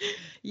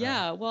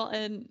 Yeah, well,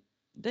 and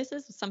this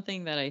is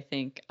something that I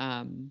think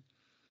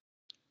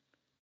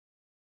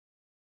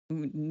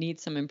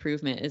needs some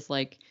improvement is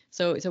like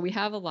so we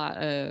have a lot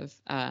of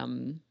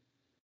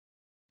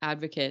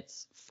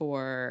advocates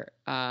for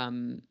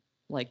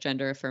like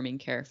gender affirming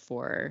care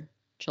for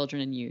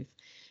children and youth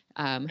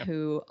yep.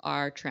 who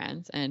are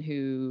trans and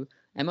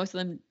most of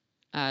them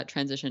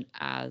transition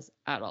as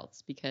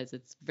adults because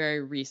it's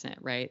very recent,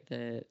 right?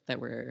 That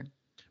we're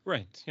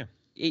Right. Yeah.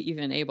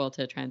 even able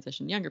to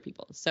transition younger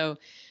people. So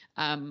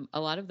a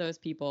lot of those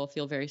people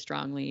feel very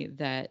strongly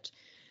that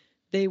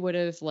they would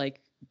have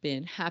like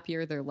been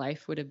happier, their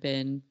life would have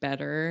been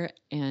better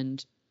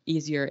and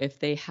easier if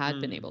they had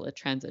been Mm, able to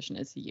transition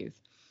as a youth.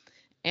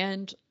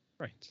 And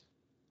right.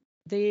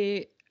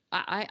 they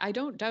I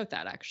don't doubt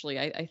that actually.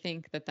 I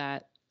think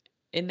that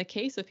in the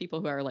case of people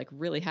who are like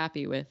really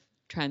happy with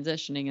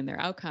transitioning and their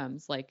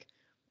outcomes, like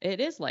it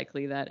is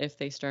likely that if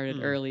they started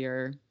Mm,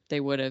 earlier, they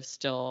would have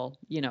still,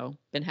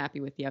 been happy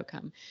with the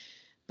outcome.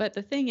 But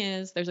the thing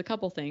is, there's a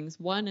couple things.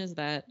 One is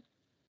that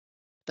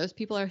those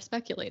people are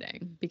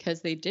speculating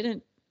because they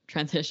didn't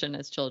transition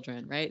as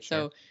children, right?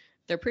 sure. So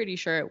they're pretty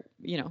sure,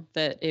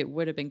 that it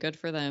would have been good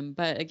for them.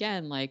 But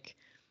again, like,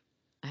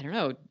 I don't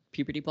know,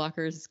 puberty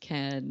blockers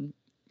can,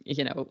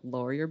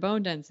 lower your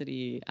bone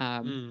density.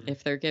 Mm,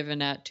 If they're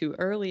given at too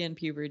early in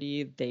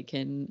puberty, they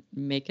can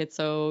make it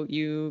so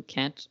you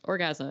can't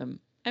orgasm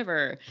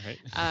ever. right.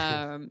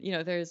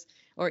 There's,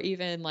 or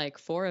even like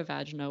for a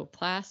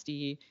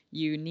vaginoplasty,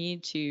 you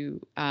need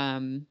to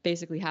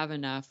basically have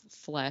enough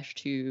flesh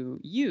to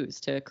use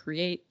to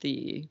create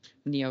the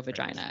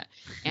Right. neovagina.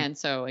 And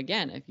so,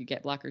 again, if you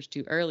get blockers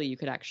too early, you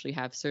could actually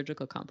have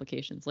surgical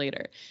complications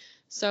later.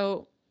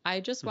 So, I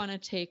just want to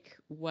take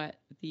what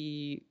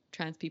the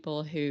trans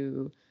people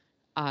who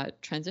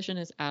transition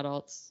as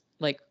adults,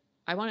 like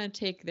I want to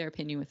take their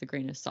opinion with a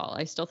grain of salt.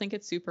 I still think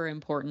it's super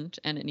important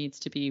and it needs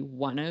to be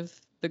one of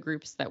the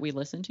groups that we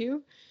listen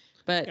to,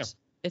 but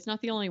it's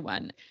not the only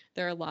one.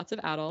 There are lots of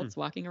adults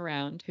walking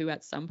around who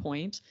at some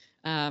point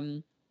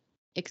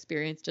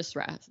experience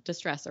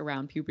distress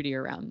around puberty,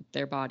 around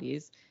their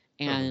bodies,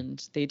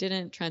 and they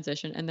didn't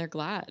transition and they're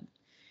glad.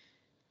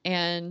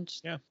 And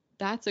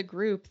that's a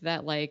group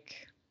that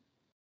like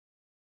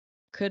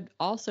could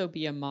also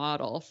be a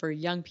model for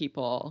young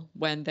people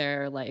when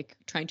they're like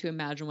trying to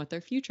imagine what their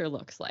future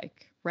looks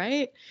like,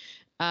 right?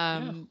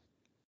 Sure.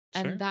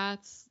 And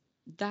that's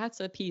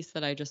a piece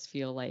that I just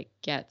feel like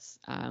gets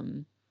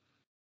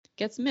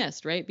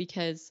missed, right?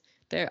 Because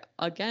there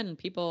again,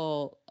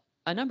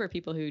 a number of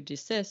people who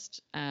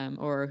desist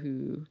or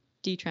who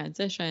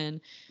detransition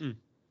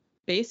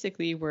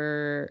basically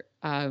were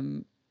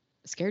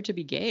scared to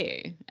be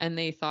gay, and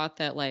they thought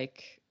that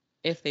like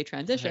if they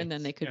transitioned,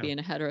 then they could be in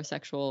a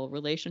heterosexual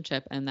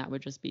relationship, and that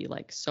would just be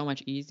like so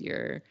much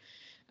easier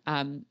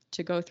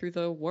to go through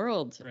the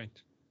world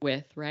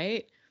with,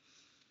 right?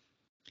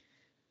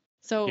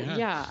 So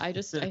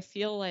I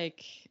feel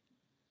like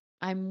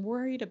I'm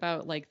worried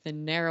about like the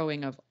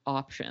narrowing of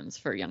options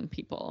for young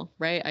people,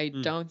 right? I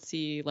don't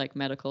see like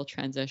medical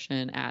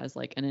transition as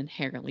like an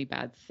inherently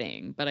bad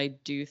thing, but I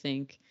do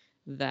think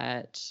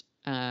that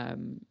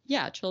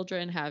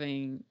children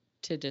having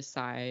to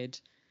decide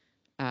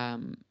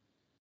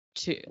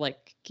to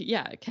like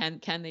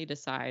can they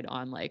decide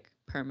on like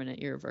permanent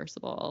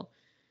irreversible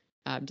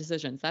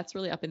decisions? That's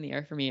really up in the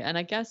air for me. And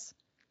I guess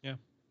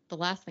the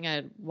last thing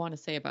I want to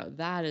say about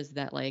that is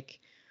that like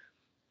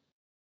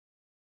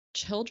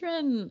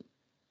children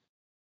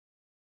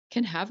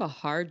can have a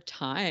hard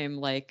time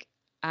like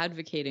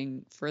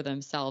advocating for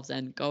themselves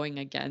and going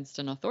against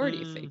an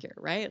authority figure,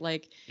 right?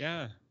 Like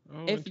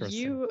if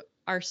you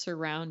are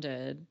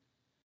surrounded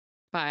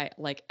by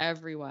like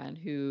everyone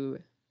who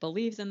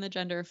believes in the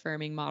gender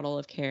affirming model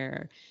of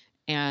care,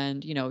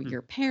 and you know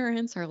your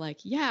parents are like,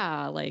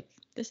 yeah, like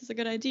this is a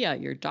good idea,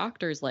 your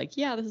doctor's like,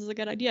 yeah, this is a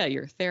good idea,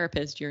 your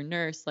therapist, your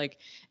nurse, like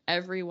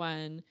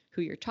everyone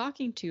who you're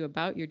talking to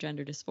about your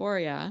gender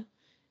dysphoria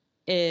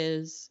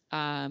is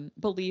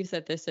believes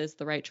that this is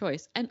the right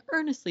choice and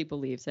earnestly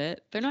believes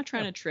it. They're not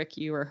trying to trick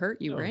you or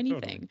hurt you or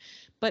anything,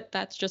 but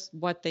that's just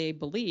what they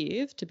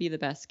believe to be the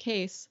best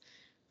case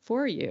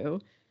for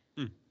you.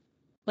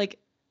 Like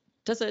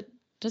does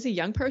a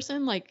young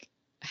person like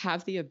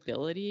have the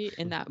ability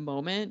in that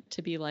moment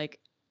to be like,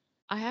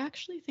 I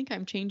actually think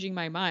I'm changing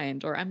my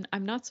mind, or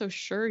I'm not so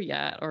sure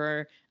yet,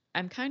 or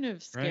I'm kind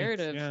of scared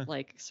of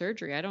like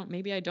surgery.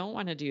 Maybe I don't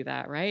want to do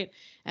that, right?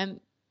 And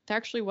there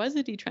actually was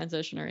a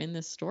detransitioner in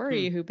this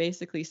story who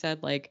basically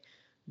said like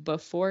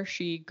before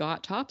she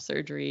got top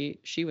surgery,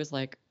 she was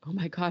like, oh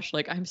my gosh,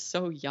 like I'm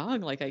so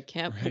young, like I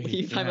can't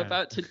believe I'm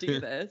about to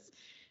do this.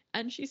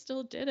 And she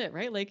still did it,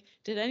 right? Like,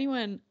 did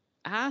anyone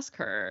ask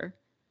her,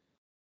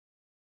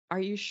 are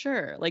you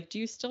sure? Like, do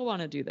you still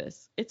want to do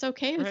this? It's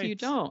okay if you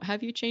don't.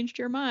 Have you changed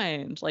your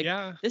mind? Like,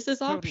 this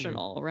is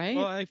optional, right?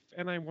 Well,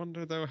 I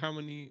wonder though how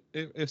many,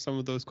 if some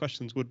of those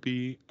questions would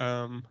be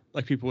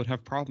like people would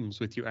have problems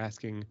with you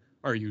asking,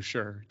 "Are you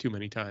sure?" too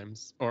many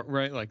times, or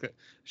right, like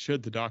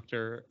should the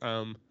doctor?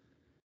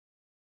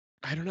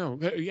 I don't know.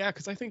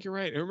 Because I think you're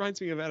right. It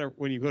reminds me of that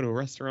when you go to a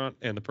restaurant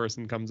and the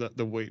person comes up,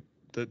 the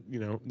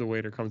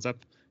waiter comes up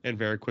and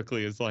very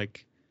quickly is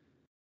like,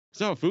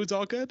 "So food's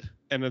all good?"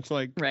 And it's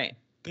like, right.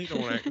 They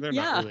don't. They're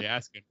not really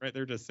asking, right?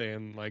 They're just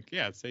saying like,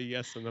 yeah, say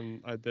yes, and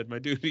then I did my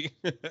duty,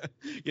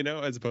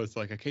 As opposed to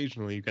like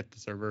occasionally you get the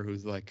server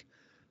who's like,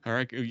 all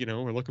right,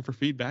 we're looking for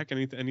feedback.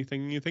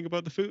 Anything you think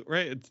about the food,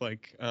 right? It's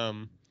like,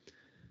 the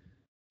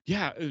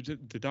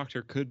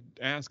doctor could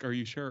ask, are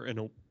you sure?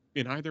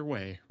 In either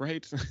way,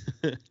 right?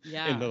 And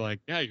they're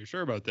like, yeah, you're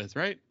sure about this,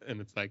 right? And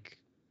it's like,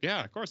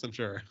 yeah, of course I'm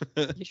sure.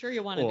 You sure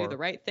you want to do the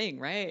right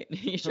thing, right?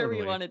 You sure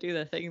you want to do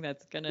the thing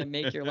that's going to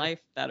make your life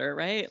better,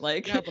 right?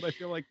 Like but I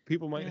feel like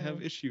people might have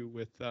issue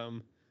with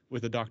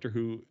a doctor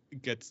who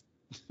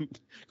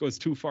goes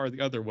too far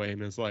the other way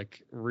and is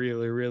like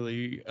really,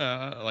 really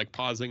like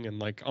pausing and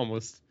like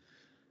almost,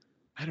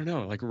 I don't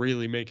know, like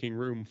really making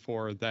room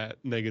for that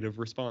negative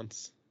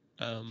response.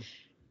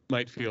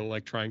 Might feel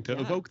like trying to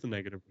evoke the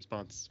negative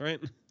response, right?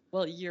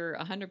 Well, you're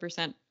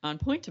 100% on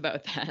point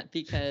about that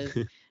because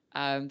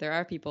there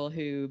are people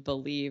who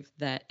believe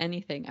that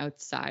anything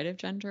outside of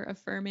gender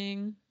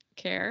affirming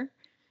care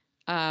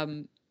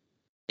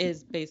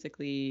is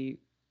basically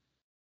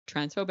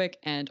transphobic,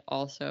 and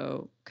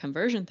also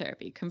conversion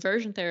therapy.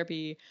 Conversion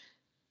therapy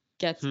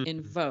gets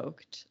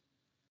invoked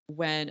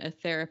when a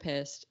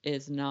therapist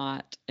is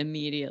not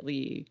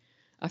immediately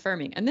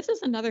affirming. And this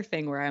is another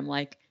thing where I'm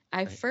like,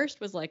 I first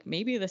was like,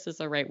 maybe this is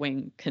a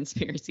right-wing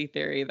conspiracy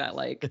theory that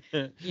like,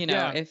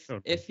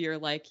 if you're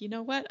like, you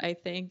know what, I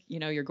think,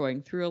 you're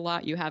going through a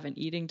lot, you have an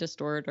eating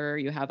disorder,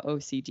 you have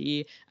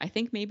OCD, I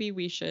think maybe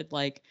we should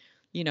like,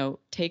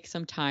 take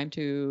some time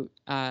to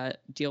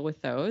deal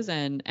with those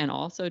and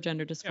also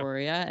gender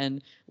dysphoria,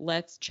 and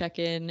let's check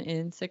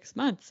in 6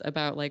 months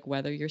about like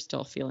whether you're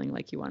still feeling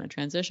like you want to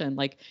transition.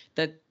 Like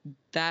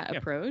that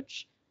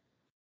approach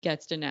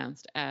gets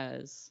denounced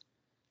as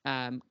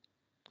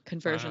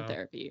conversion Wow.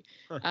 therapy.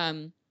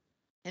 Huh.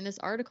 And this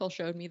article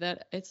showed me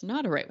that it's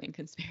not a right-wing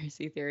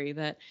conspiracy theory,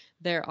 that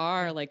there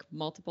are Yeah. like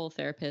multiple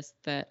therapists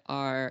that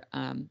are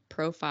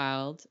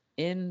profiled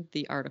in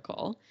the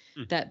article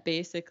Hmm. that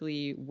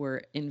basically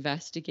were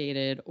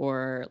investigated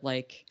or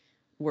like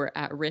were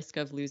at risk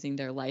of losing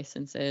their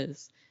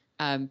licenses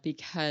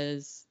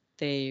because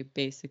they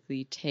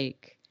basically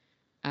take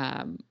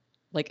um,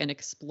 like an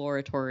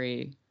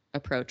exploratory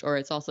approach, or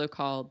it's also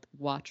called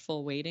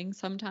watchful waiting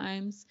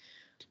sometimes,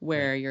 Right.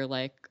 where you're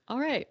like, all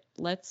right,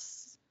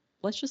 let's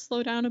just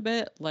slow down a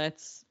bit.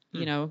 Let's,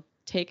 Hmm.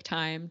 take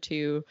time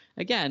to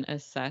again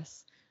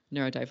assess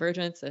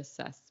neurodivergence,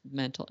 assess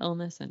mental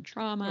illness and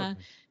trauma,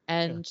 Totally.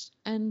 Yeah.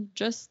 and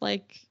just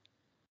like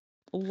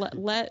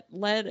let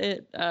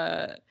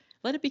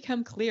it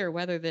become clear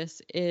whether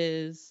this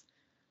is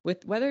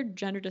with whether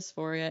gender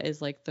dysphoria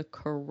is like the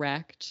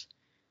correct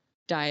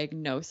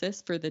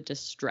diagnosis for the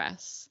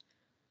distress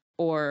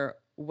or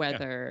Yeah.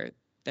 whether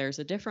there's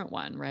a different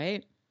one,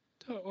 right?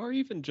 Or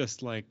even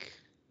just like,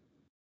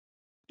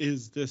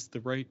 is this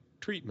the right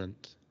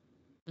treatment?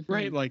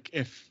 Right? Hmm. Like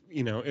if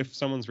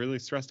someone's really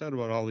stressed out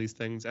about all these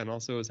things and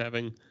also is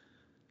having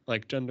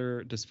like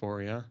gender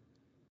dysphoria,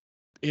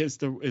 is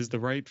the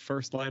right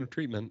first line of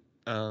treatment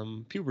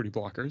puberty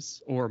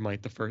blockers, or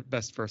might the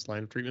best first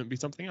line of treatment be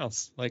something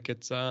else? Like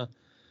it's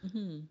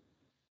Hmm.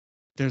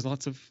 there's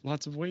lots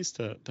of ways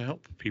to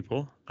help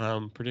people,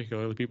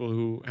 particularly people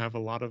who have a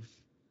lot of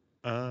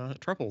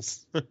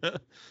troubles.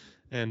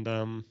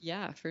 And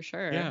Yeah, for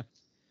sure. yeah.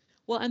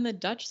 Well, and the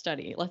Dutch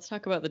study, let's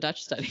talk about the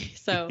Dutch study.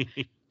 So,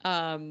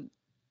 um,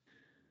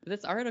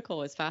 this article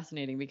was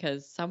fascinating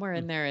because somewhere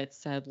in there it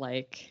said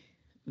like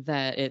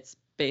that it's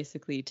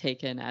basically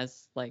taken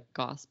as like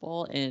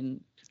gospel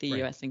in the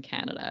Right. US and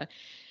Canada.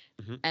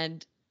 Hmm.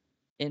 And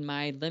in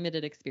my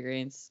limited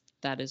experience,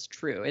 that is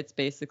true. It's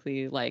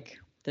basically like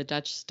the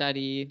Dutch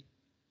study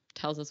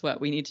tells us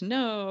what we need to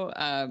know.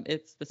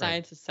 It's the Right.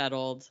 science is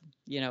settled.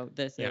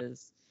 This Yeah.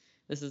 is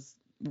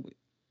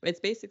it's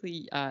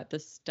basically the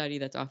study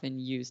that's often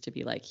used to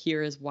be like,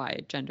 here is why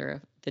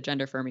the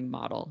gender affirming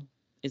model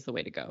is the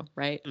way to go,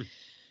 right?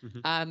 Mm-hmm.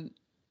 Um,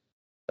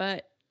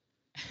 but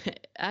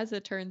as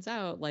it turns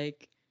out,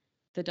 like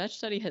the Dutch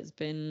study has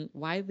been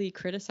widely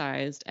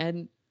criticized,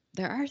 and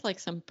there are like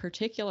some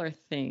particular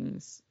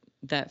things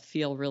that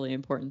feel really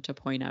important to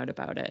point out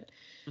about it.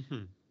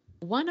 Hmm.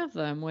 One of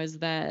them was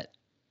that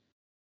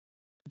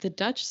the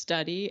Dutch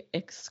study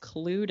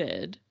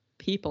excluded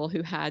people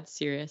who had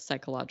serious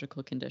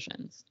psychological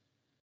conditions.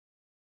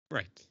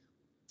 Right.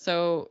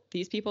 So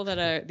these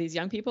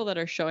young people that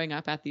are showing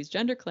up at these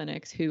gender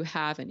clinics who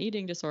have an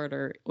eating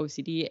disorder,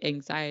 OCD,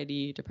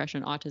 anxiety,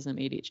 depression, autism,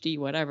 ADHD,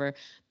 whatever,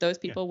 those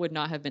Yeah. people would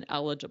not have been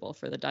eligible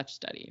for the Dutch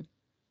study.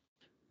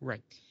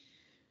 Right.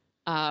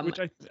 Um, Which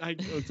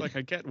it's like,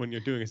 I get when you're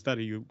doing a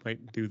study, you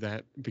might do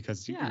that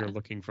because you're yeah.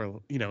 looking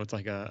for, it's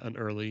like an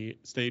early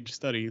stage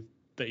study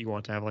that you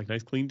want to have like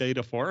nice clean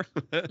data for.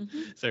 Hmm.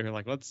 So you're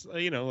like, let's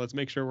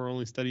make sure we're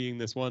only studying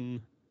this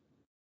one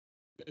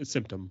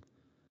symptom.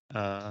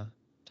 Uh,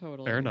 Fair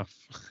Totally. enough.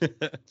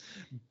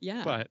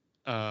 Yeah, But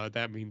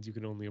that means you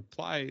can only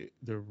apply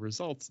the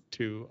results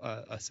to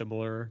a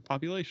similar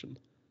population.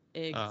 Uh,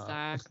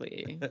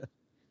 exactly.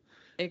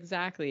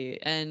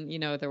 Exactly. And,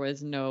 there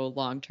was no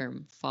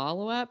long-term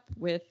follow-up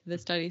with the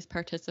study's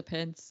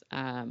participants.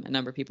 A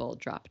number of people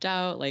dropped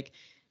out. Like,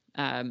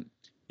 um,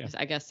 yeah.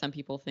 I guess some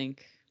people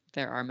think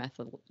there are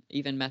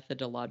even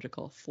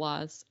methodological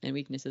flaws and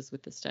weaknesses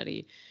with the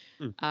study.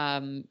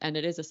 Mm, And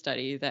it is a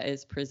study that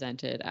is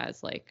presented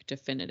as like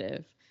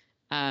definitive.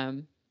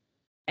 Um,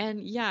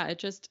 and yeah,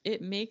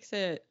 it makes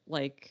it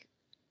like,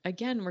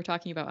 again, we're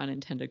talking about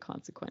unintended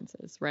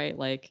consequences, right?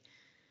 Like,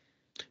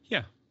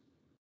 yeah.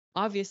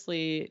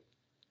 obviously,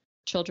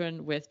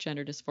 children with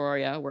gender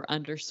dysphoria were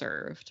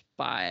underserved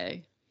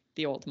by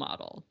the old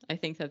model. I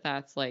think that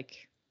that's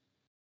like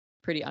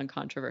pretty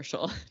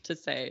uncontroversial to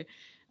say.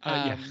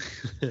 Yeah. Um,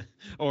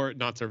 Or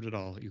not served at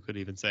all, you could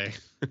even say.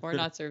 or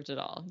not served at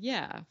all.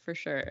 Yeah, for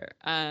sure.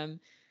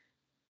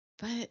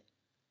 But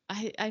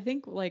I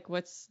think like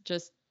what's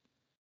just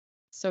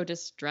so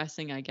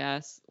distressing, I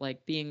guess,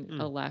 like being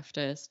a Mm,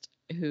 leftist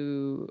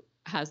who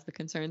has the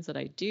concerns that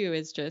I do,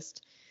 is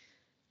just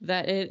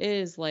that it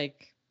is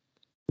like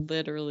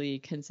literally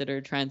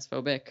considered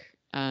transphobic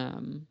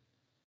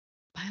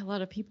by a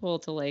lot of people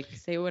to like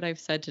say what I've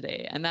said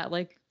today. And that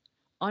like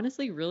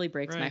honestly really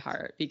breaks my right.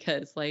 heart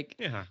because like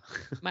Yeah.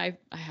 I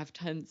have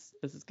tons,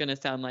 this is gonna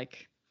sound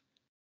like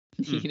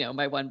Mm.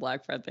 my one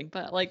black friend thing,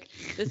 but like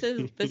this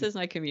is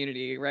my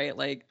community, right?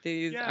 Like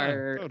these Yeah,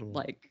 are totally.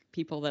 like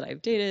people that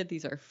I've dated,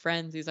 these are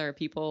friends, these are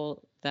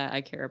people that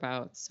I care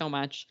about so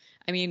much.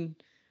 I mean,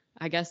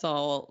 I guess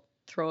I'll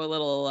throw a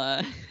little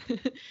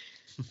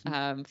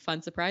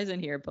fun surprise in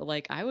here, but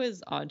like I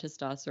was on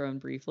testosterone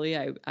briefly.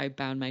 I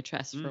bound my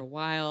chest for Mm, a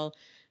while.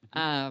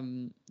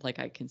 mhm. Like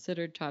I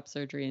considered top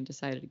surgery and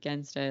decided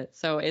against it.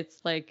 So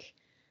it's like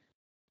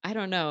I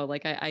don't know,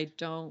 like I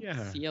don't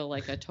Yeah. feel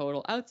like a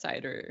total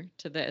outsider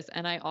to this.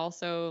 And I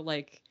also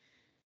like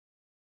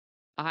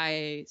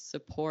I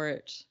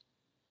support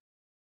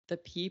the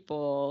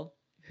people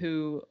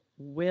who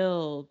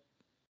will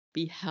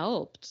be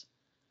helped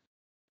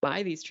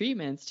by these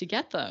treatments to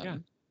get them. Yeah.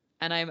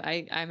 And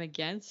I'm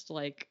against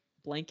like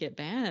blanket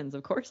bans.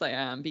 Of course I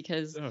am,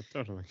 because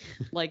totally.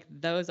 like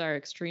those are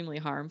extremely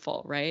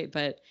harmful, right?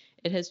 But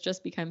it has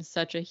just become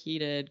such a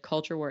heated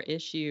culture war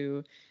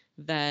issue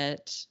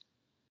that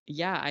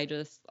yeah, I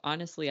just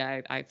honestly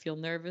I feel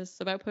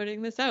nervous about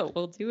putting this out.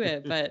 We'll do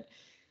it, but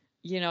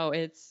you know,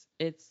 it's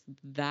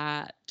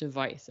that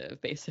divisive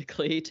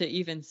basically to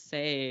even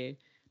say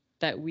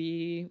that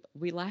we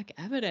lack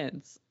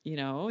evidence, you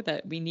know,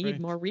 that we need Right.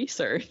 more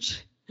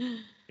research.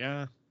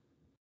 Yeah.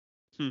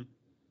 Hmm.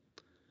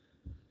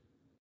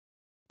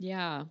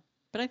 Yeah,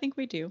 but I think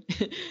we do.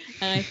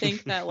 And I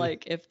think that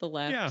like if the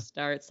left Yeah.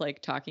 starts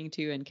like talking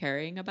to and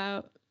caring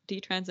about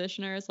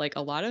detransitioners, like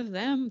a lot of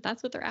them,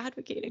 that's what they're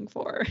advocating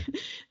for.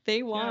 They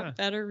Yeah. want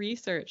better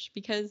research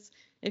because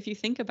if you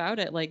think about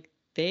it, like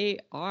they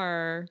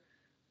are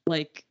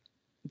like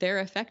they're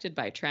affected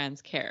by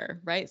trans care,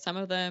 right? Some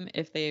of them,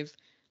 if they've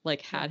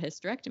like Yeah. had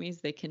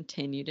hysterectomies, they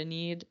continue to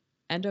need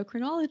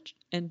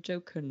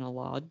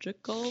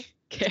endocrinological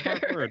Smart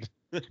care. word.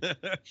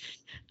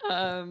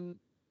 um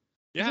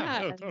Yeah.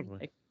 yeah, Oh, and totally.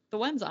 like the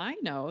ones I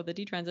know, the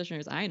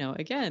detransitioners I know,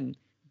 again,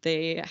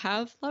 they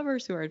have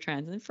lovers who are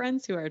trans and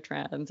friends who are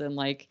trans, and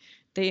like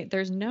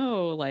there's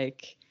no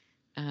like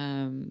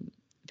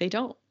they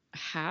don't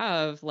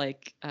have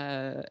like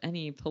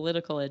any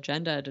political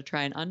agenda to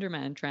try and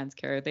undermine trans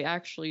care. They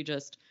actually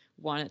just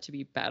want it to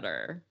be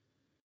better.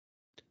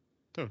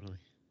 Totally.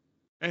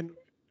 And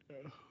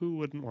who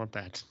wouldn't want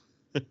that?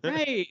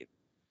 Right.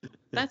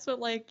 That's what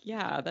like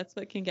yeah, that's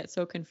what can get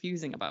so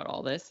confusing about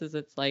all this is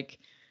it's like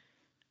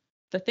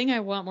the thing I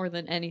want more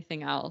than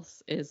anything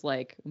else is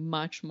like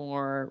much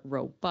more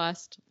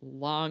robust, Hmm.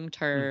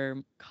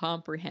 long-term,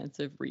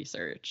 comprehensive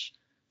research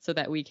so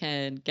that we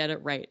can get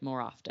it right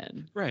more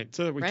often. Right.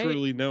 So that we Right?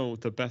 truly know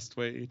the best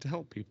way to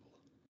help people.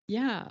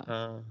 Yeah.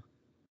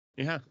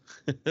 Yeah.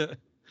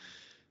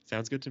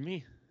 Sounds good to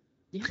me.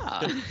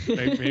 Yeah.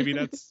 maybe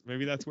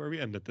that's where we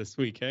end it this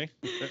week, hey?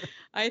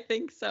 I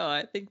think so.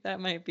 I think that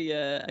might be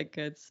a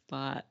good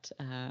spot.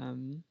 Yeah,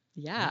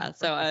 Yeah,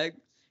 so perfect.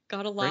 I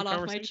got a lot Great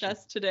off my conversation.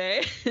 chest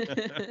today.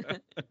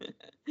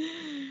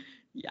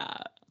 Yeah.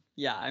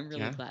 Yeah, I'm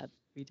really Yeah. glad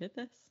we did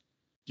this.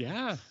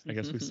 Yeah. I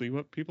guess we see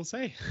what people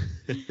say.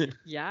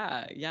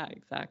 Yeah, yeah,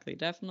 exactly.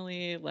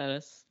 Definitely let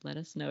us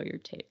know your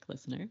take,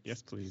 listeners.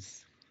 Yes,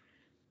 please.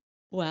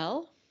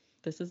 Well,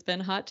 this has been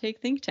Hot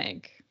Take Think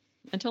Tank.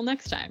 Until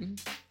next time.